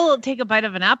 I will take a bite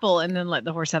of an apple and then let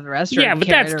the horse have the rest. Yeah, but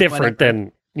that's different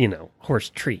than, horse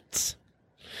treats.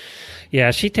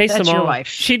 Yeah, she tastes That's them all. your wife.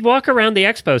 She'd walk around the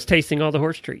expos tasting all the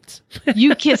horse treats.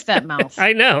 You kiss that mouth.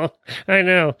 I know.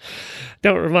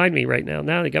 Don't remind me right now.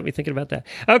 Now they got me thinking about that.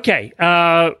 Okay.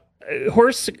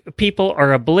 Horse people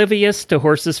are oblivious to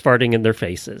horses farting in their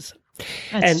faces.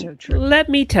 That's so true. Let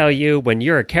me tell you, when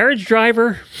you're a carriage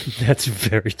driver, that's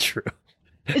very true.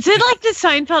 Is it like the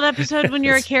Seinfeld episode when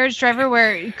you're a carriage driver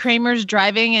where Kramer's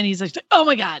driving and he's like, oh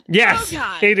my God. Yes, oh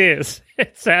God. it is.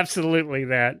 It's absolutely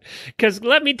that. Because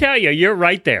let me tell you, you're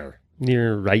right there.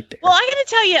 You're right there. Well, I got to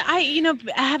tell you,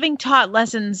 having taught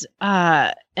lessons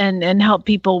and help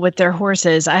people with their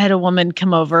horses, I had a woman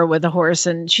come over with a horse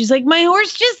and she's like, my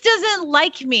horse just doesn't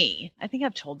like me. I think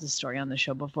I've told this story on the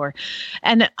show before.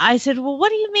 And I said, well, what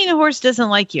do you mean a horse doesn't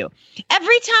like you?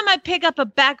 Every time I pick up a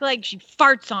back leg, she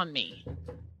farts on me.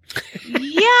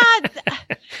 Yeah.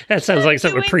 That sounds like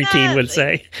something a preteen would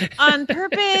say. On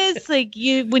purpose. Like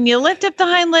when you lift up the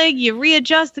hind leg, you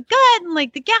readjust the gut and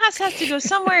like the gas has to go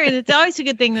somewhere. And it's always a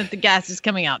good thing that the gas is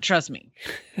coming out. Trust me.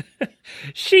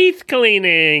 Sheath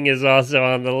cleaning is also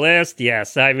on the list.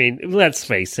 Yes. I mean, let's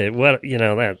face it.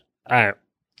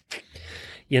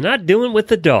 You're not doing with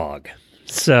the dog.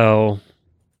 So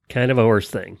kind of a horse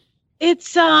thing.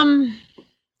 It's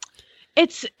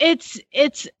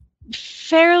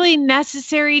fairly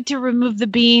necessary to remove the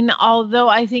bean, although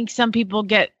I think some people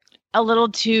get a little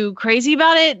too crazy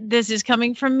about it. This is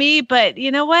coming from me, but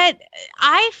you know what?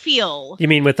 I feel... You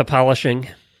mean with the polishing?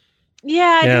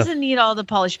 Yeah, it doesn't need all the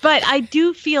polish, but I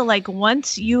do feel like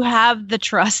once you have the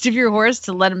trust of your horse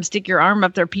to let him stick your arm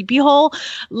up their pee-pee hole,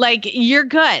 like you're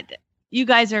good. You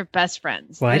guys are best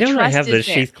friends. Why don't I have the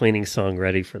sheath cleaning song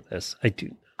ready for this? I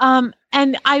do.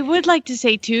 And I would like to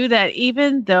say, too, that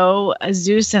even though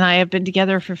Zeus and I have been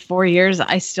together for 4 years,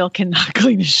 I still cannot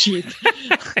clean a sheath.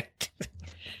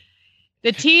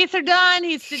 The teeth are done.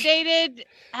 He's sedated.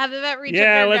 Have the vet reach up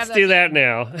there and let's grab do that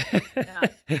now.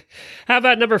 Yeah. How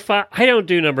about number 5? I don't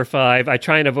do number 5. I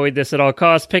try and avoid this at all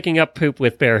costs. Picking up poop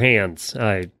with bare hands.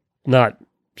 Not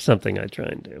something I try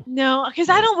and do. No, because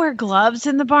I don't wear gloves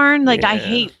in the barn. Like I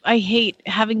hate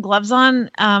having gloves on.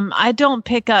 I don't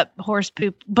pick up horse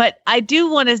poop, but I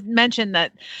do want to mention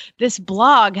that this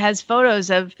blog has photos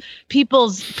of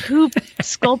people's poop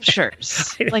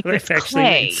sculptures, like with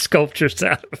clay sculptures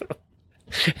out of them.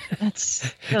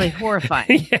 That's really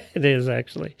horrifying. Yeah, it is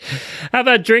actually. How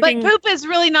about drinking? But poop is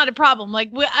really not a problem.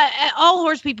 Like all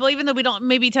horse people, even though we don't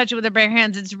maybe touch it with their bare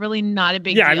hands, it's really not a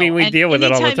big deal. Yeah, I mean, we deal with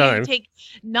it all the time. You take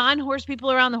non-horse people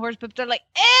around the horse poop, they're like,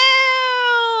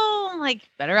 ew! I'm like,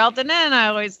 better out than in, I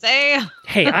always say.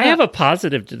 Hey, I have a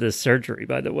positive to this surgery,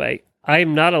 by the way. I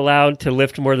am not allowed to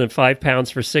lift more than 5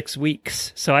 pounds for 6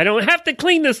 weeks, so I don't have to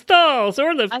clean the stalls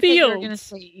or the fields. I thought you were going to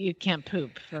say you can't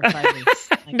poop for 5 weeks.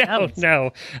 Like,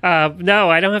 no,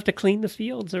 I don't have to clean the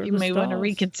fields or the stalls. You may want to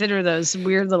reconsider those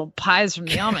weird little pies from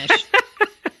the Amish.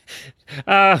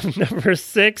 Number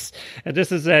 6, and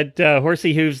this is at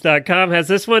horseyhooves.com, has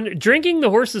this one. Drinking the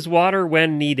horse's water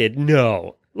when needed.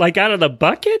 No. Like out of the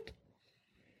bucket?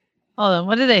 Hold on,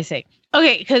 what did they say?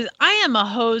 Okay, because I am a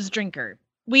hose drinker.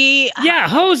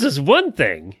 Hose is one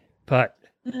thing, but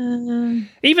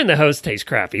even the hose tastes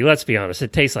crappy. Let's be honest.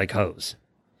 It tastes like hose.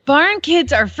 Barn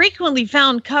kids are frequently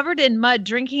found covered in mud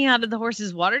drinking out of the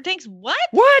horse's water tanks. What?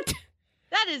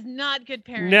 That is not good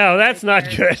parenting. No, that's not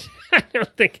good. I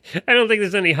don't think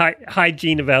there's any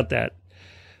hygiene about that.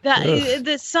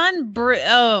 The sun.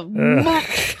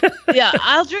 Yeah,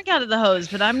 I'll drink out of the hose,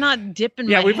 but I'm not dipping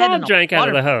my head in we've all drank out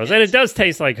of the hose, pit. and it does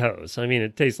taste like hose. I mean,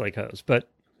 it tastes like hose, but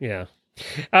yeah.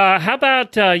 How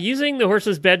about using the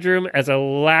horse's bedroom as a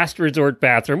last resort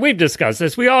bathroom? We've discussed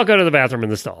this. We all go to the bathroom in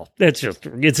the stall. It's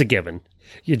a given.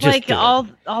 You just like all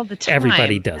the time.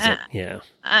 Everybody does it. Yeah.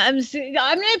 I'm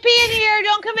gonna pee in here.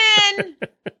 Don't come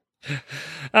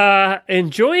in.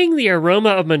 Enjoying the aroma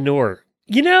of manure.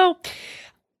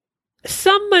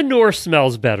 Some manure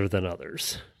smells better than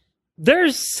others.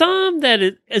 There's some that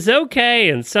is okay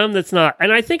and some that's not.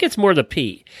 And I think it's more the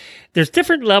pee. There's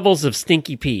different levels of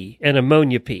stinky pee and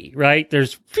ammonia pee, right?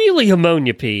 There's really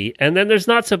ammonia pee, and then there's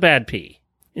not so bad pee.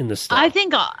 in the stall. I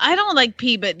think I don't like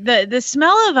pee, but the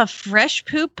smell of a fresh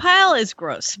poop pile is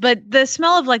gross. But the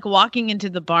smell of like walking into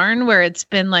the barn where it's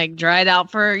been like dried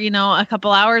out for, a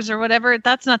couple hours or whatever,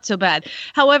 that's not so bad.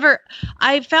 However,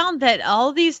 I found that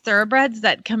all these thoroughbreds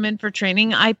that come in for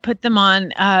training, I put them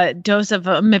on a dose of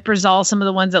omeprazole, some of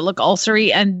the ones that look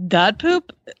ulcery, and that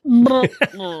poop.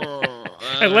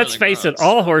 And let's face it,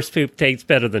 all horse poop tastes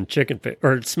better than chicken poop,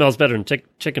 or it smells better than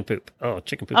chicken poop. Oh,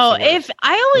 chicken poop. Oh, if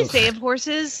I always say if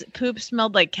horses poop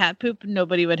smelled like cat poop,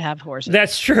 nobody would have horses.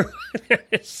 That's true.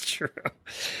 That's true.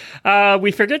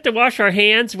 We forget to wash our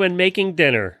hands when making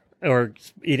dinner, or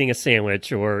eating a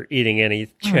sandwich, or eating any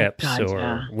chips,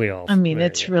 wheels. I mean,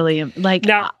 it's really like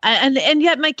now, and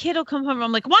yet my kid will come home.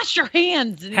 I'm like, wash your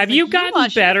hands. And have you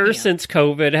gotten better since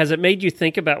COVID? Has it made you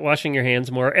think about washing your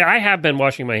hands more? I have been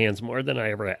washing my hands more than I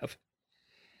ever have.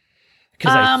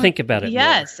 Because I think about it.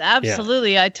 Yes, more.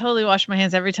 absolutely. Yeah. I totally wash my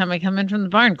hands every time I come in from the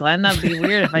barn, Glenn. That'd be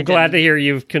weird if I didn't. Glad to hear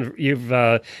you've grown.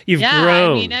 You've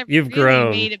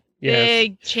grown. Made a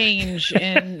big change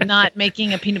in not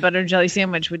making a peanut butter and jelly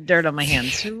sandwich with dirt on my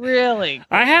hands. Really,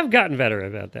 I have gotten better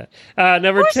about that.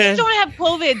 Number horses 10. Don't have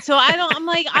COVID, so I don't. I'm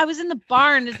like, I was in the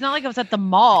barn. It's not like I was at the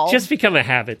mall. Just become a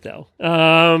habit, though.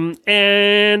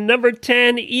 And number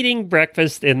 10, eating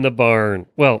breakfast in the barn.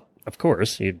 Well, of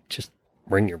course, you just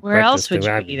bring your Where else would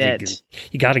you eat it?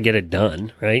 You got to get it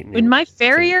done, right? When my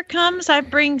farrier comes, I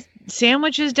bring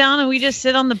sandwiches down and we just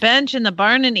sit on the bench in the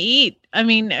barn and eat. I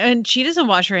mean, and she doesn't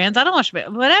wash her hands. I don't wash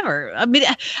whatever. I mean,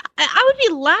 I would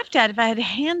be laughed at if I had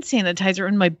hand sanitizer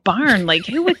in my barn. Like,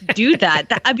 who would do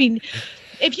that? I mean,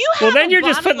 if you have then you're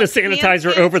just putting the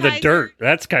sanitizer over the dirt.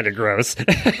 That's kind of gross.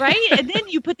 Right? And then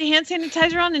you put the hand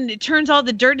sanitizer on and it turns all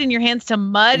the dirt in your hands to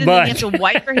mud. And then you have to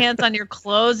wipe your hands on your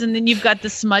clothes. And then you've got the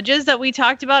smudges that we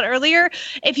talked about earlier.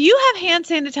 If you have hand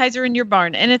sanitizer in your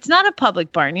barn, and it's not a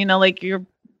public barn, like you're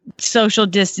social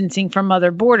distancing from other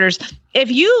boarders.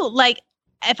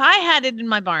 If I had it in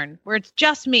my barn where it's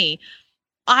just me,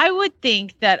 I would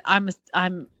think that I'm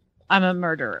a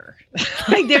murderer.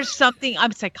 Like there's something,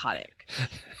 I'm psychotic.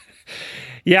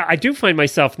 Yeah, I do find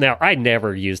myself now, I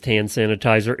never used hand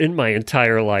sanitizer in my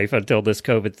entire life until this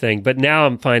COVID thing. But now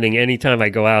I'm finding anytime I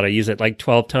go out, I use it like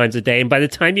 12 times a day. And by the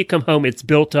time you come home, it's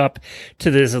built up to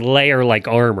this layer like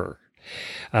armor.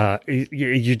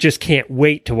 You just can't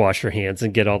wait to wash your hands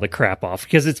and get all the crap off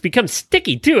because it's become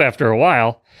sticky too after a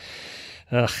while.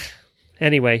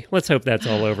 Anyway, let's hope that's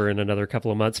all over in another couple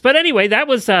of months. But anyway, that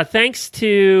was thanks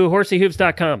to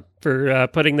horseyhooves.com for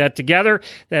putting that together.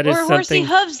 That is something. Or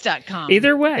horseyhooves.com.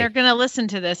 Either way. They're going to listen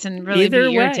to this and really be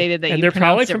irritated that you pronounced it wrong. And they're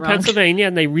probably from Pennsylvania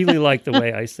and they really like the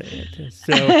way I say it.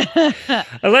 So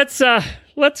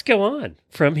let's go on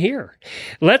from here.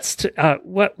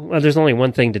 There's only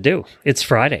one thing to do. It's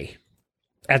Friday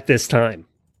at this time.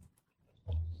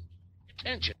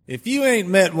 If you ain't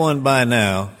met one by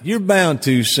now, you're bound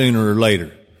to sooner or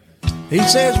later. He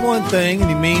says one thing and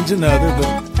he means another,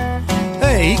 but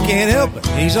hey, he can't help it.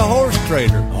 He's a horse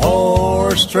trader.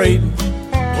 Horse trading.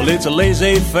 Well, it's a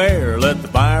laissez-faire. Let the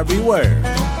buyer beware.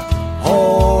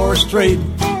 Horse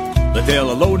trading. They tell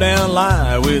a low-down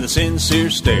lie with a sincere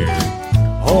stare.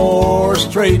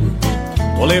 Horse trading.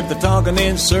 Well, if they're talking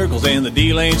in circles and the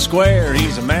deal ain't square,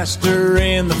 he's a master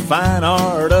in the fine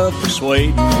art of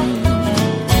persuading.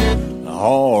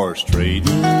 Horse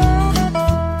trading.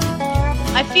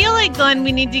 I feel like, Glenn,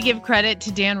 we need to give credit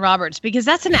to Dan Roberts because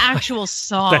that's an actual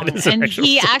song.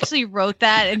 He actually wrote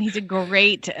that, and he's a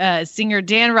great singer.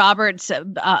 Dan Roberts,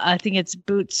 I think it's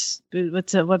Boots.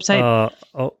 What's the website?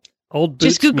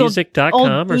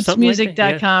 Oldbootsmusic.com or something like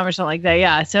that. Oldbootsmusic.com or something like that.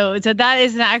 Yeah. So that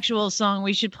is an actual song.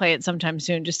 We should play it sometime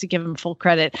soon just to give him full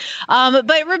credit.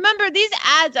 But remember, these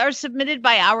ads are submitted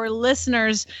by our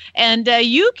listeners, and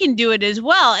you can do it as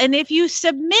well. And if you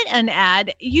submit an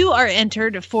ad, you are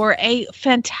entered for a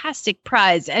fantastic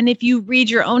prize. And if you read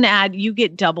your own ad, you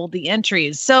get double the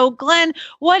entries. So, Glenn,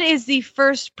 what is the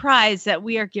first prize that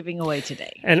we are giving away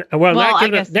today? And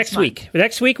next week.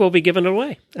 Next week we'll be giving it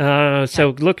away.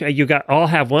 So look, you all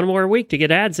have one more week to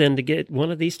get ads in to get one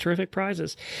of these terrific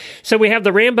prizes. So we have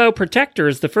the Rambo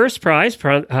Protectors, the first prize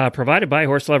provided by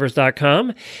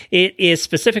horselovers.com. It is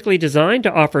specifically designed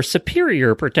to offer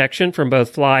superior protection from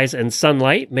both flies and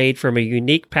sunlight, made from a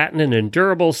unique patented and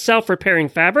durable self-repairing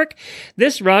fabric.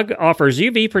 This rug offers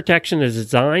UV protection and is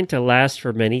designed to last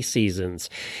for many seasons.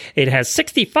 It has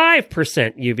 65%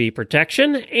 UV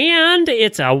protection, and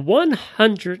it's a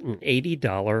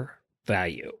 $180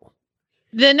 value.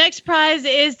 The next prize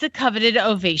is the coveted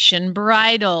Ovation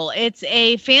Bridle. It's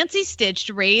a fancy stitched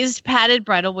raised padded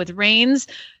bridle with reins,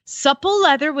 Supple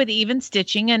leather with even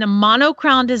stitching and a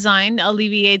monocrown design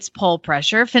alleviates pull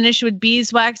pressure. Finished with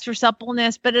beeswax for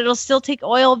suppleness, but it'll still take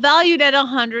oil, valued at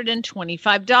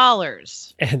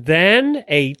 $125. And then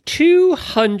a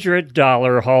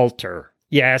 $200 halter.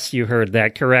 Yes, you heard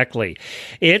that correctly.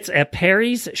 It's a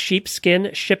Perry's sheepskin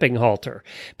shipping halter.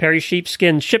 Perry's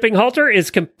sheepskin shipping halter is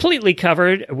completely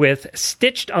covered with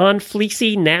stitched-on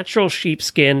fleecy natural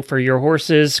sheepskin for your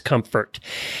horse's comfort.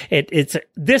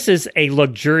 This is a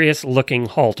luxurious-looking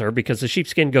halter because the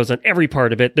sheepskin goes on every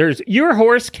part of it. Your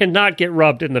horse cannot get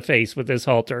rubbed in the face with this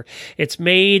halter. It's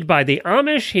made by the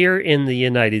Amish here in the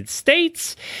United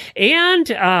States,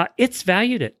 and it's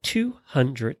valued at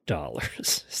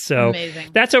 $200. So amazing.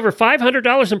 That's over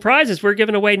 $500 in prizes we're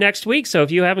giving away next week. So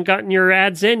if you haven't gotten your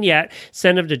ads in yet,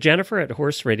 send them to Jennifer at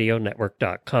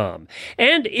horseradionetwork.com.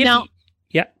 And if I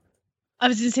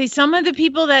was going to say, some of the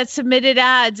people that submitted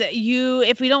ads,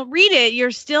 if we don't read it, you're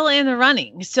still in the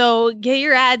running. So get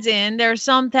your ads in. There are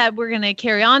some that we're going to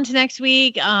carry on to next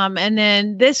week. And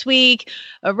then this week,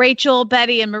 Rachel,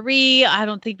 Betty, and Marie, I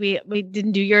don't think we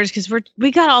didn't do yours because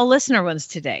we got all listener ones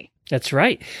today. That's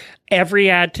right. Every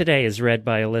ad today is read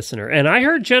by a listener. And I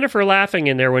heard Jennifer laughing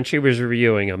in there when she was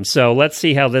reviewing them. So let's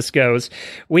see how this goes.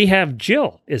 We have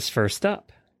Jill is first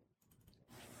up.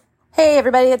 Hey,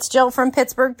 everybody. It's Jill from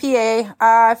Pittsburgh, PA.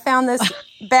 I found this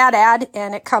bad ad,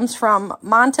 and it comes from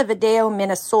Montevideo,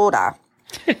 Minnesota.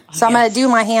 So I'm going to do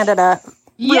my hand at a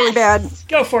really bad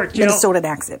Go for it, Jill. Minnesotan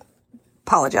accent.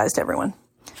 Apologize to everyone.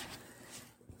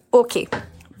 Okay.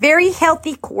 Very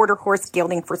healthy quarter horse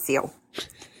gelding for sale.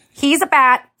 He's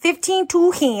about 15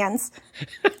 hands.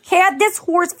 Had this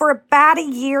horse for about a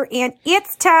year, and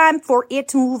it's time for it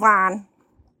to move on.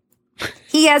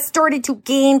 He has started to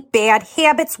gain bad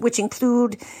habits, which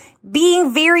include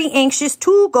being very anxious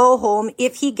to go home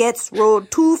if he gets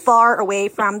rode too far away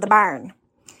from the barn.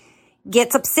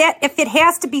 Gets upset if it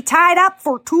has to be tied up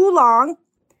for too long,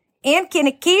 and can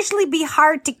occasionally be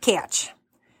hard to catch.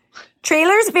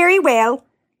 Trailers very well,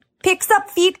 picks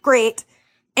up feet great,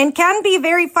 and can be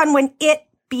very fun when it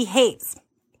behaves.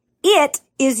 It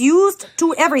is used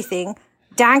to everything: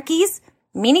 donkeys,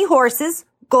 mini horses,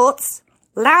 goats,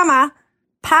 llama,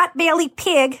 pot-belly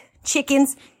pig,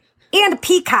 chickens, and a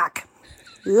peacock.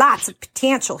 Lots of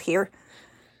potential here.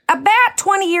 About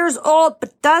 20 years old,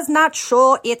 but does not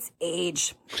show its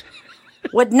age.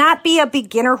 Would not be a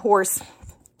beginner horse.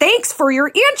 Thanks for your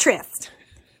interest.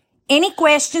 Any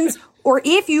questions, or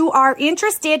if you are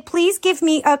interested, please give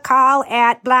me a call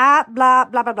at blah, blah,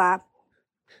 blah, blah, blah.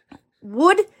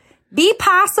 Would be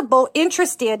possible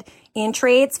interested in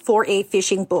trades for a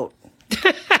fishing boat.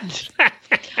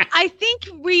 I think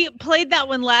we played that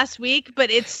one last week, but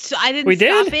I didn't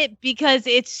stop it because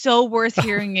it's so worth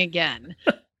hearing again.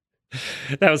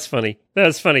 That was funny.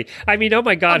 I mean, oh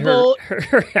my God,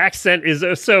 her accent is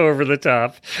so over the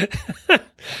top.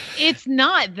 It's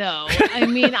not, though. I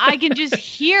mean, I can just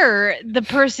hear the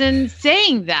person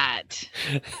saying that.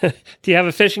 Do you have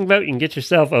a fishing boat? You can get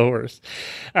yourself a horse.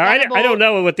 I don't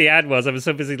know what the ad was. I was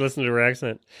so busy listening to her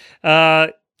accent.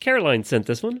 Caroline sent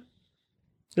this one.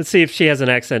 Let's see if she has an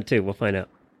accent, too. We'll find out.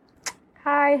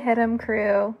 Hi, Hit 'em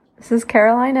crew. This is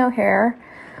Caroline O'Hare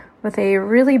with a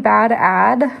really bad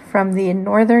ad from the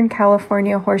Northern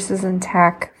California Horses and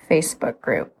Tack Facebook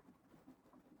group.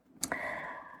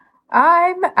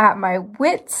 I'm at my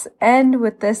wit's end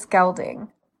with this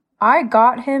gelding. I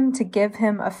got him to give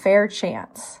him a fair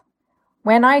chance.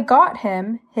 When I got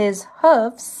him, his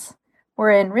hoofs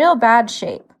were in real bad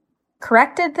shape.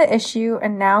 Corrected the issue,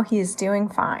 and now he is doing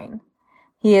fine.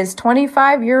 He is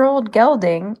 25-year-old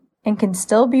gelding and can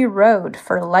still be rode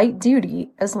for light duty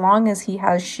as long as he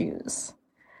has shoes.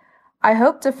 I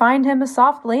hope to find him a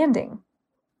soft landing.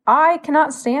 I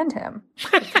cannot stand him.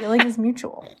 The feeling is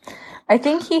mutual. I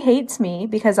think he hates me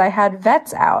because I had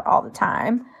vets out all the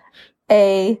time,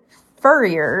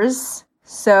 furriers,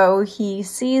 so he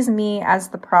sees me as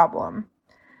the problem.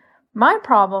 My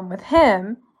problem with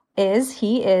him is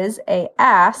he is a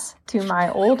ass to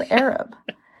my old Arab.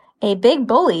 A big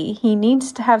bully, he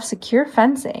needs to have secure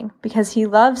fencing because he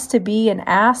loves to be an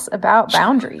ass about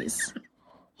boundaries.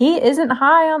 He isn't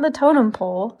high on the totem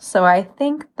pole, so I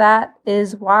think that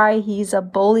is why he's a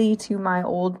bully to my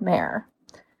old mare.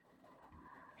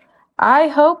 I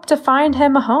hope to find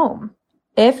him a home.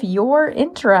 If you're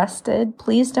interested,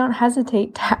 please don't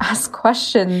hesitate to ask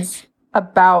questions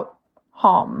about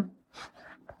home.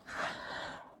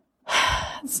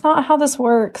 It's not how this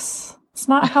works. It's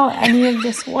not how any of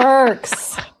this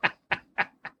works.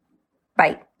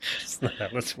 Bye. It's not how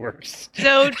this works.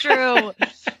 So true.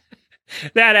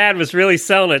 That ad was really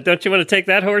selling it. Don't you want to take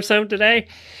that horse home today?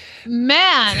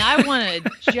 Man, I want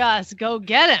to just go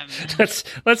get him.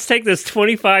 Let's take this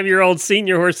 25-year-old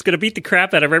senior horse that's going to beat the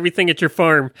crap out of everything at your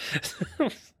farm.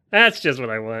 That's just what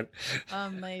I want.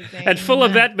 Amazing. And full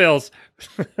of vet bills.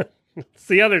 It's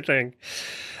the other thing.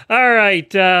 All right.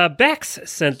 Bex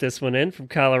sent this one in from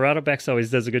Colorado. Bex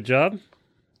always does a good job.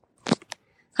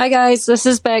 Hi guys, this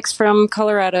is Bex from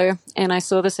Colorado, and I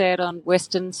saw this ad on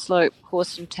Western Slope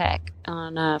Horse and Tack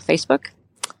on Facebook.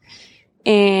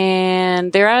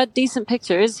 And there are decent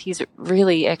pictures. He's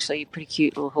really actually a pretty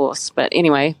cute little horse. But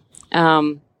anyway,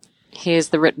 here's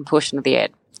the written portion of the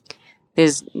ad.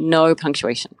 There's no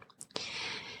punctuation.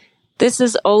 This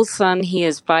is Old Son. He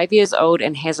is 5 years old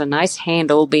and has a nice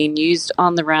handle being used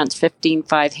on the ranch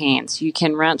 15-5 hands. You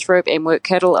can ranch rope and work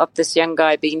cattle up this young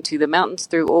guy being to the mountains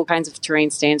through all kinds of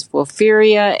terrain. Stands for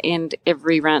Feria, and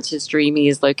every rancher's dream. He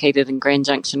is located in Grand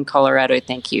Junction, Colorado.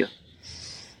 Thank you.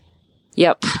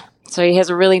 Yep. So he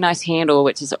has a really nice handle,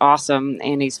 which is awesome,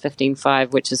 and he's 15-5,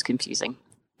 which is confusing.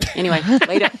 Anyway,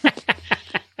 later.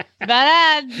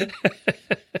 Bad ad.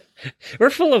 We're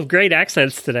full of great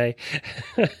accents today.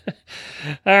 All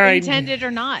right. Intended or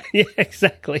not. Yeah,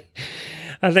 exactly.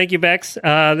 Thank you, Bex.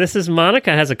 This is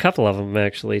Monica. Has a couple of them,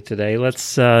 actually, today.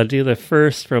 Let's do the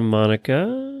first from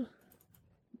Monica.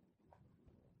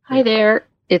 Hi there.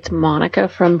 It's Monica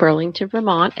from Burlington,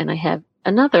 Vermont, and I have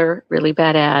another really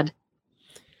bad ad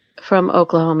from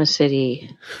Oklahoma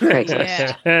City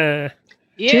Craigslist. Yeah.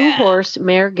 2-horse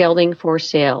mare gelding for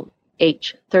sale,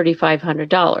 H,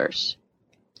 $3,500.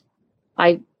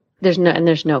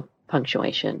 There's no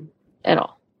punctuation at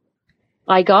all.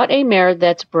 I got a mare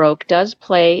that's broke, does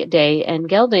play day and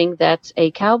gelding. That's a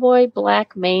cowboy,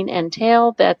 black mane and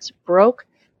tail. That's broke.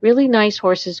 Really nice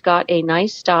horses, got a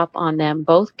nice stop on them.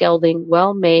 Both gelding,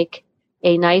 well make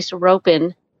a nice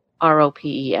ropen,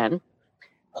 R-O-P-E-N.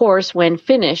 Horse when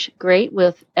finished, great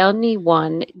with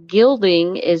anyone.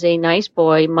 Gilding is a nice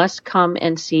boy, must come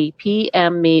and see.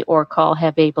 PM me or call.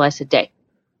 Have a blessed day.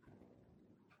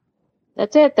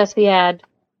 That's it. That's the ad.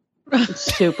 I'm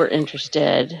super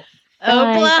interested.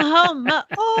 Oklahoma.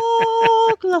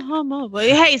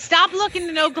 Well, hey, stop looking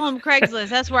at Oklahoma Craigslist.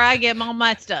 That's where I get all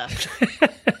my stuff.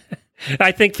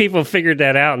 I think people figured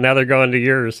that out, and now they're going to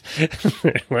yours.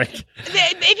 Like,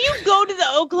 if you go to the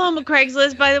Oklahoma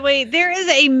Craigslist, by the way, there is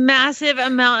a massive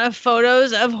amount of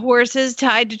photos of horses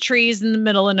tied to trees in the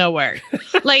middle of nowhere.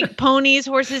 Like ponies,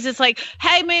 horses. It's like,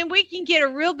 hey, man, we can get a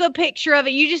real good picture of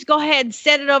it. You just go ahead and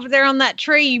set it over there on that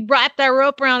tree. You wrap that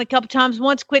rope around a couple times.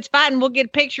 Once it quits fighting, we'll get a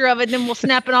picture of it, and then we'll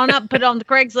snap it on up and put it on the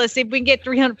Craigslist, see if we can get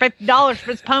 $350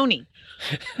 for this pony.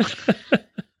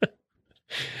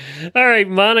 all right,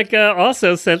 Monica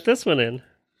also sent this one in.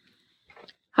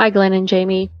 Hi, Glenn and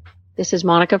Jamie. This is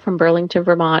Monica from Burlington,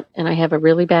 Vermont, and I have a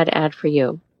really bad ad for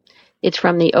you. It's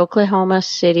from the Oklahoma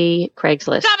City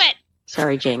Craigslist. Stop it!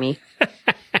 Sorry, Jamie.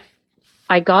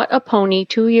 I got a pony,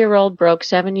 2-year-old broke,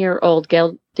 7-year-old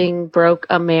gelding broke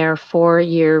a mare,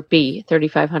 4-year B,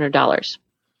 $3,500.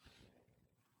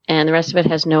 And the rest of it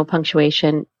has no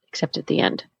punctuation except at the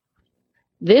end.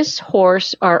 This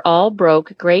horse are all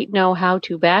broke, great know how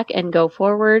to back and go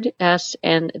forward, S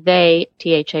and they,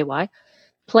 T-H-A-Y,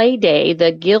 play day.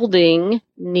 The gilding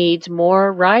needs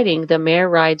more riding. The mare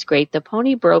rides great. The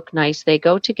pony broke nice. They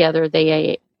go together.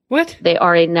 They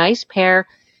are a nice pair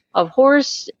of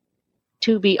horse.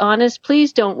 To be honest,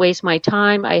 please don't waste my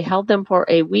time. I held them for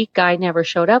a week. Guy never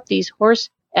showed up. These horse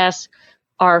S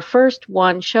are first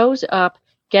one shows up.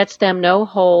 Gets them no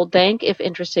hold. Thank if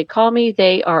interested. Call me.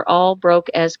 They are all broke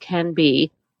as can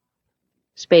be.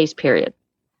 Space period.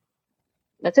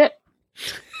 That's it.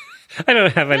 I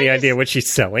don't have any idea what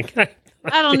she's selling.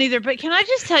 I don't either, but can I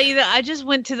just tell you that I just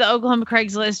went to the Oklahoma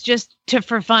Craigslist just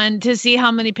for fun to see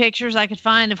how many pictures I could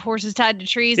find of horses tied to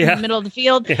trees in the middle of the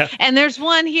field. Yeah. And there's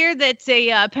one here that's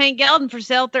a paint gelding for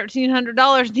sale,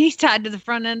 $1,300, and he's tied to the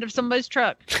front end of somebody's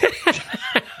truck.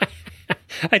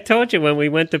 I told you when we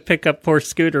went to pick up poor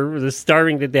Scooter, was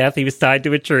starving to death. He was tied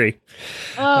to a tree.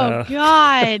 Oh,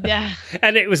 God.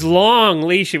 And it was long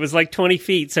leash. It was like 20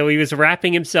 feet. So he was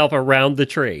wrapping himself around the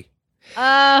tree. All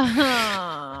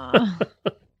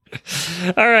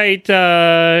right.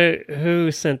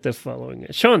 Who sent the following?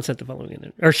 Sean sent the following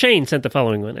in. Or Shane sent the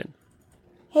following one in.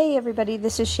 Hey, everybody.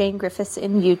 This is Shane Griffiths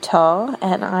in Utah,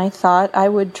 and I thought I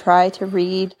would try to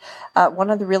read one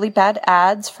of the really bad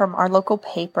ads from our local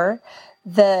paper.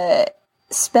 The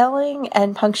spelling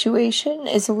and punctuation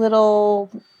is a little,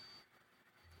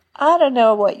 I don't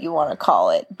know what you want to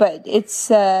call it, but it's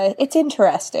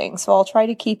interesting. So I'll try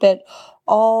to keep it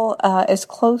all as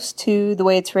close to the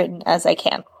way it's written as I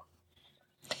can.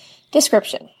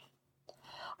 Description.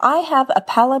 I have a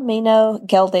Palomino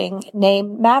gelding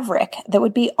named Maverick that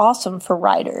would be awesome for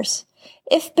riders.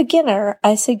 If beginner,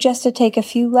 I suggest to take a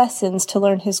few lessons to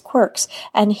learn his quirks,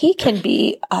 and he can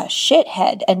be a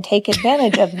shithead and take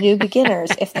advantage of new beginners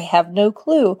if they have no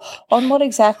clue on what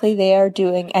exactly they are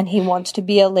doing and he wants to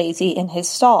be a lazy in his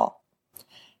stall.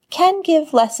 Can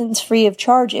give lessons free of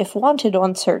charge if wanted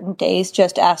on certain days.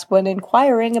 Just ask when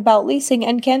inquiring about leasing,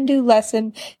 and can do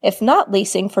lesson if not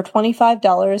leasing for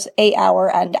 $25 an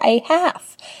hour and a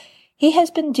half. He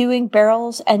has been doing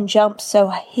barrels and jumps, so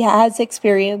he has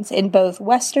experience in both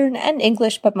Western and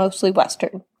English, but mostly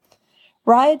Western.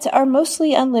 Rides are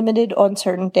mostly unlimited on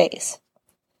certain days.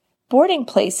 Boarding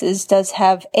Places does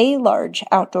have a large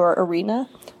outdoor arena.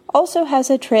 Also has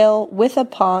a trail with a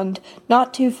pond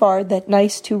not too far that's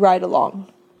nice to ride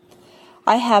along.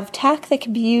 I have tack that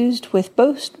can be used with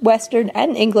both Western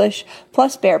and English,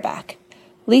 plus bareback.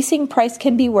 Leasing price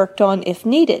can be worked on if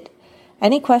needed.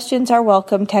 Any questions are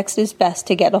welcome. Text is best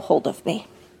to get a hold of me.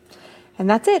 And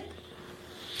that's it.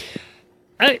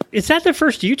 Is that the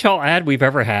first Utah ad we've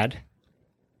ever had?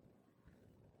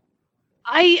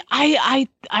 I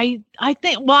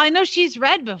think. Well, I know she's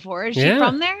read before. Is she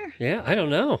from there? Yeah, I don't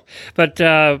know, but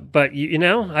you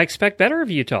know, I expect better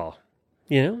of Utah.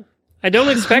 You know, I don't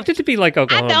expect it to be like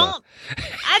Oklahoma.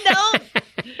 I don't.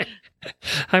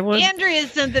 Andrea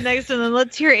sent the next one, and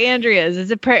let's hear Andrea's. It's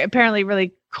apparently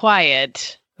really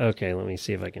quiet. Okay, let me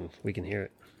see if we can hear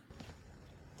it.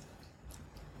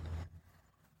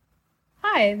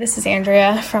 Hi, this is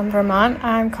Andrea from Vermont.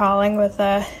 I'm calling with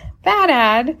a bad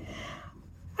ad.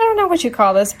 I don't know what you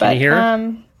call this, but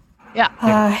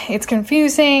it's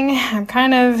confusing. I'm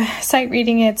kind of sight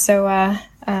reading it, so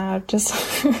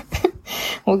just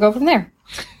we'll go from there.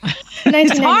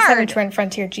 1997 Twin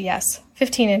Frontier GS,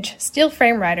 15-inch steel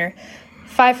frame rider,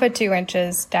 5 foot 2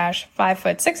 inches dash 5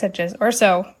 foot 6 inches or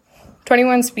so,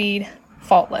 21 speed,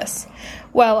 faultless.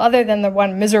 Well, other than the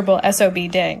one miserable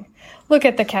SOB ding. Look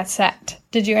at the cassette.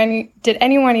 Did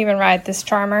anyone even ride this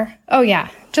charmer? Oh yeah,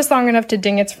 just long enough to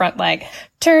ding its front leg.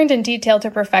 Turned and detailed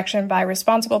to perfection by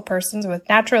responsible persons with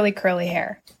naturally curly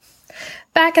hair.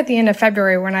 Back at the end of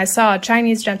February, when I saw a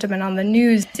Chinese gentleman on the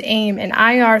news aim an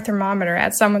IR thermometer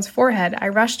at someone's forehead, I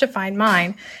rushed to find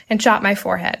mine and shot my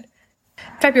forehead.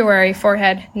 February,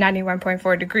 forehead,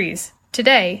 91.4 degrees.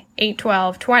 Today,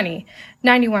 8/12/20,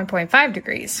 91.5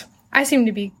 degrees. I seem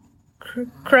to be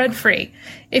crud-free.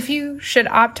 If you should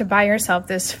opt to buy yourself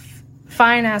this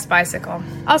fine-ass bicycle,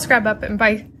 I'll scrub up and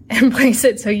place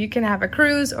it so you can have a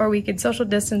cruise, or we could social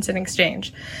distance in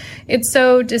exchange. It's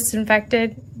so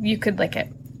disinfected, you could lick it.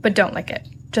 But don't lick it.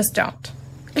 Just don't.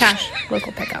 Cash,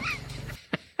 local pickup.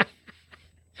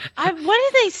 What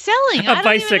are they selling?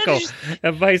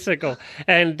 A bicycle.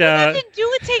 And nothing to do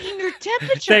with taking your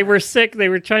temperature. They were sick. They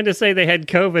were trying to say they had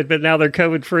COVID, but now they're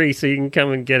COVID free, so you can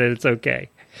come and get it. It's okay.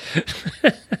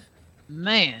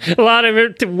 Man, a lot of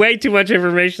way too much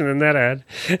information in that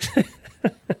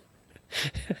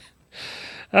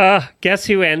ad. Guess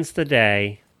who ends the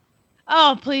day?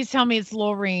 Oh, please tell me it's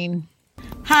Laureen.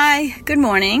 Hi, good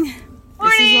morning. Morning.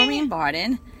 This is Laureen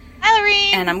Barden. Hi,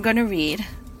 Laureen. And I'm going to read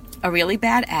a really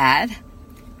bad ad.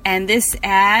 And this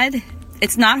ad,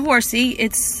 it's not horsey.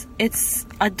 It's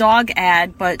a dog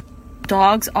ad, but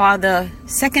dogs are the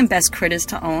second best critters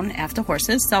to own after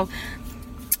horses. So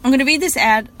I'm going to read this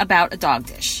ad about a dog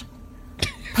dish.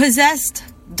 Possessed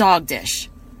dog dish.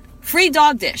 Free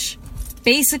dog dish.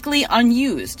 Basically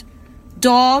unused.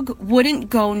 Dog wouldn't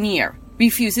go near.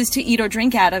 Refuses to eat or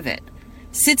drink out of it.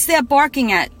 Sits there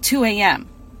barking at 2 a.m.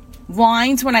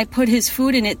 Whines when I put his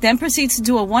food in it, then proceeds to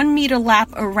do a 1 meter lap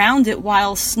around it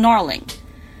while snarling.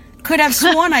 Could have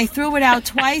sworn I threw it out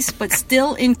twice, but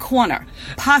still in corner.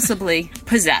 Possibly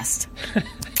possessed.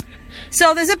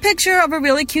 So there's a picture of a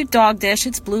really cute dog dish.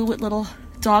 It's blue with little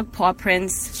dog paw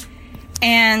prints.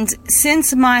 And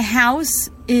since my house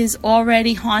is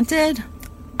already haunted,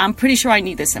 I'm pretty sure I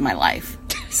need this in my life.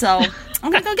 So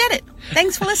I'm going to go get it.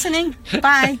 Thanks for listening.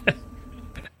 Bye.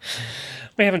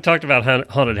 We haven't talked about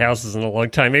haunted houses in a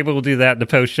long time. Maybe we'll do that in the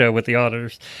post show with the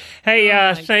auditors.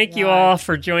 Hey, thank you all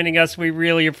for joining us. We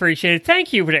really appreciate it.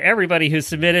 Thank you to everybody who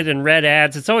submitted and read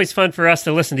ads. It's always fun for us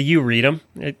to listen to you read them.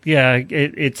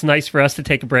 It's nice for us to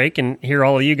take a break and hear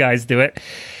all of you guys do it.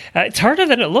 It's harder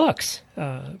than it looks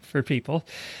for people.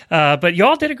 But you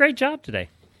all did a great job today.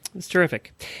 It's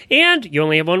terrific. And you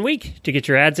only have 1 week to get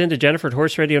your ads into Jennifer at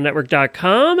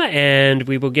horseradionetwork.com, and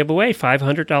we will give away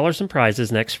 $500 in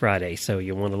prizes next Friday. So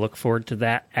you'll want to look forward to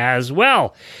that as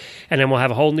well. And then we'll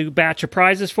have a whole new batch of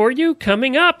prizes for you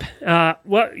coming up.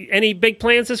 Any big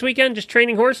plans this weekend? Just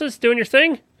training horses, doing your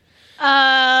thing?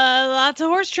 Lots lots of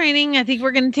horse training. I think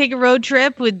we're going to take a road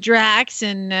trip with Drax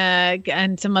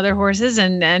and some other horses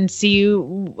and see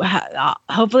you.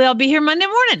 Hopefully, I'll be here Monday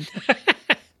morning.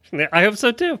 I hope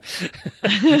so too.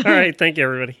 All right. Thank you,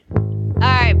 everybody. All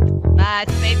right. Bye.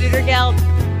 Spay, neuter, geld.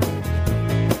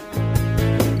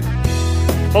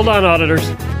 Hold on, auditors.